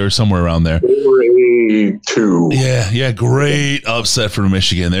 I forget. They were somewhere around there. 2. Yeah. Great upset for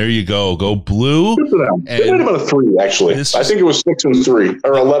Michigan. There you go. Go blue. It might have been a 3, actually. I think it was 6-3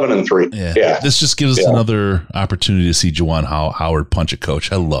 or 11-3. Yeah. This just gives us another opportunity to see Juwan Howard punch a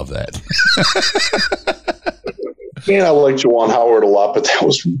coach. I love that. Man, I like Juwan Howard a lot, but that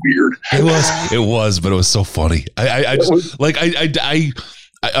was weird. It was, but it was so funny. I just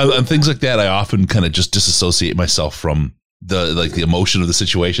on things like that, I often kind of just disassociate myself from the emotion of the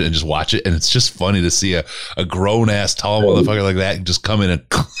situation and just watch it. And it's just funny to see a grown ass tall motherfucker like that just come in and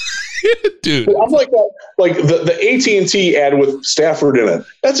dude. I'm like that, like the AT&T ad with Stafford in it.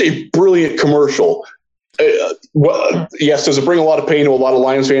 That's a brilliant commercial. Yes, does it bring a lot of pain to a lot of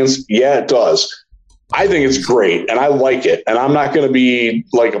Lions fans? Yeah, it does. I think it's great and I like it. And I'm not going to be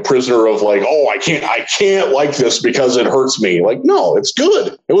like a prisoner of like, oh, I can't like this because it hurts me. Like, no, it's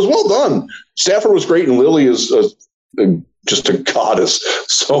good. It was well done. Stafford was great. And Lily is just a goddess.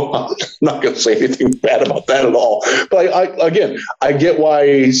 So I'm not going to say anything bad about that at all. But I get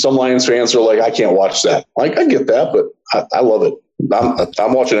why some Lions fans are like, I can't watch that. Like, I get that, but I love it.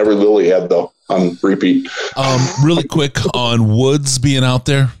 I'm watching every Lily ad though on repeat. Really quick on Woods being out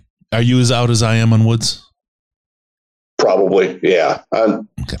there. Are you as out as I am on Woods? Probably, yeah.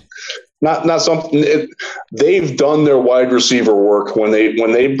 Okay. Not something. They've done their wide receiver work when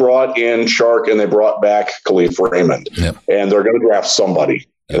they brought in Chark and they brought back Khalif Raymond, and they're going to draft somebody.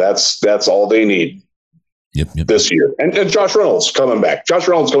 Yep. That's all they need. Yep. This year. And Josh Reynolds coming back. Josh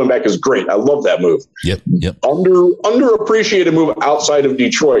Reynolds coming back is great. I love that move. Yep. Underappreciated move outside of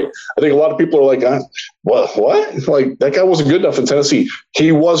Detroit. I think a lot of people are like, what? Like, that guy wasn't good enough in Tennessee.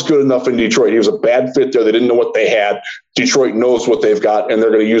 He was good enough in Detroit. He was a bad fit there. They didn't know what they had. Detroit knows what they've got, and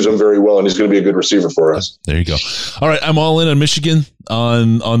they're going to use him very well, and he's going to be a good receiver for us. There you go. All right, I'm all in on Michigan.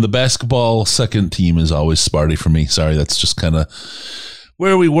 On the basketball, second team is always Sparty for me. Sorry, that's just kind of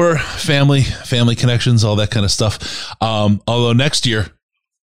where we were, family connections, all that kind of stuff. Although next year,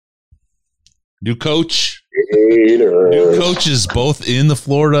 new coach is both in the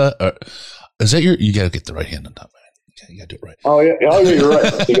Florida. Is that you got to get the right hand on top, man. You got to do it right. Oh yeah, you're right.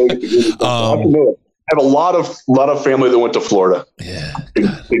 I have a lot of family that went to Florida. Yeah, big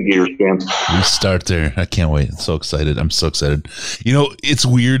Gators fans. We start there. I can't wait. I'm so excited. You know, it's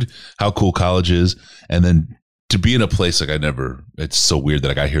weird how cool college is, and then to be in a place like it's so weird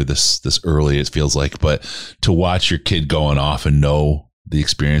that I got here this early, it feels like, but to watch your kid going off and know the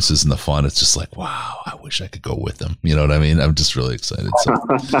experiences and the fun, it's just like, wow, I wish I could go with them. You know what I mean? I'm just really excited. So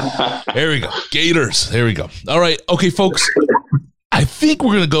there we go. Gators. There we go. All right. Okay, folks, I think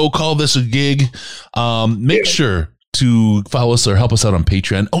we're going to go call this a gig. Make sure to follow us or help us out on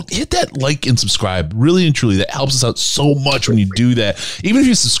Patreon. Oh, hit that like and subscribe. Really and truly, that helps us out so much when you do that. Even if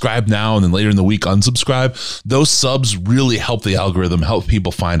you subscribe now and then later in the week unsubscribe, those subs really help the algorithm, help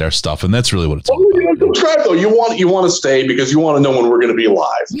people find our stuff, and that's really what it's all about. Subscribe though. You want to stay because you want to know when we're going to be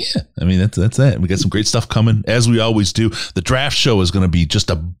live. Yeah, I mean that's that. We got some great stuff coming as we always do. The draft show is going to be just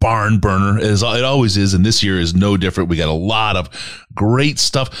a barn burner, as it always is, and this year is no different. We got a lot of great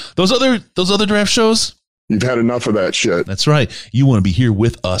stuff. Those other draft shows, you've had enough of that shit. That's right. You want to be here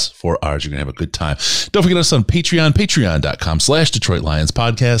with us for ours. You're going to have a good time. Don't forget us on Patreon, patreon.com/Detroit Lions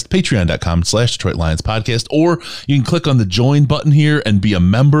Podcast, patreon.com/Detroit Lions Podcast, or you can click on the join button here and be a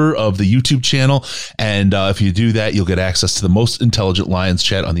member of the YouTube channel. And if you do that, you'll get access to the most intelligent Lions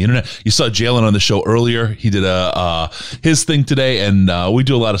chat on the internet. You saw Jalen on the show earlier. He did his thing today, and we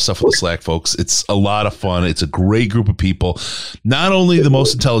do a lot of stuff with the Slack, folks. It's a lot of fun. It's a great group of people. Not only the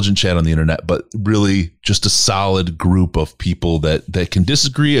most intelligent chat on the internet, but really just a solid group of people that can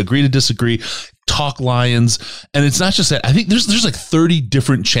agree to disagree, talk Lions. And it's not just that. I think there's like 30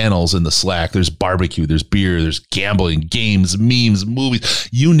 different channels in the Slack. There's barbecue, there's beer, there's gambling, games, memes, movies,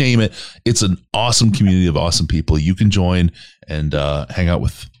 you name it. It's an awesome community of awesome people. You can join and hang out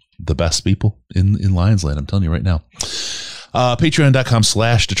with the best people in Lions Land. I'm telling you right now.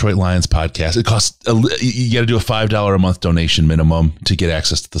 Patreon.com/Detroit Lions Podcast. It costs, you got to do a $5 a month donation minimum to get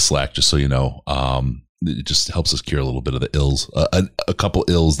access to the Slack, just so you know. It just helps us cure a little bit of the ills, a couple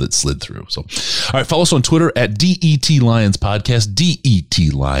ills that slid through. So, all right, follow us on Twitter at DET Lions Podcast,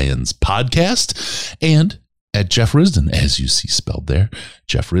 DET Lions Podcast, and at Jeff Risdon, as you see spelled there.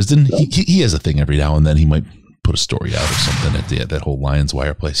 Jeff Risdon, he has a thing every now and then. He might put a story out or something at that whole Lions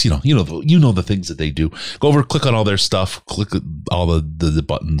Wire place. You know the things that they do. Go over, click on all their stuff, click all the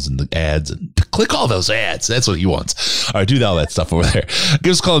buttons and the ads, and click all those ads. That's what he wants. All right, do all that stuff over there.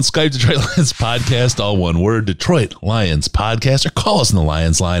 Give us a call on Skype, Detroit Lions Podcast, all one word, Detroit Lions Podcast, or call us on the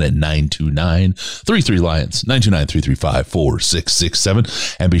Lions line at 929-33-LIONS,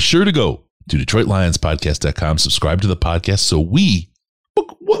 929-335-4667. And be sure to go to DetroitLionsPodcast.com, subscribe to the podcast so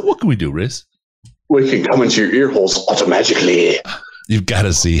what can we do, Riz? We can come into your ear holes automatically. You've got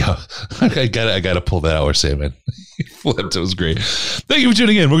to see how I got to pull that out or say, man. Flipped. It was great. Thank you for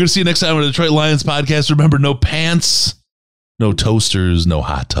tuning in. We're going to see you next time on the Detroit Lions Podcast. Remember, no pants, no toasters, no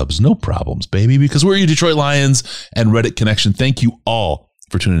hot tubs, no problems, baby, because we're your Detroit Lions and Reddit Connection. Thank you all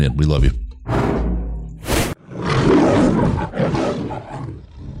for tuning in. We love you.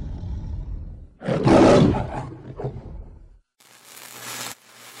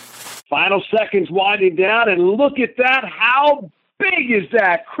 Final seconds winding down, and look at that. How big is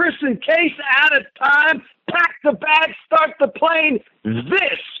that? Chris and Case out of time. Pack the bag, start the plane.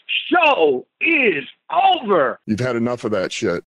 This show is over. You've had enough of that shit.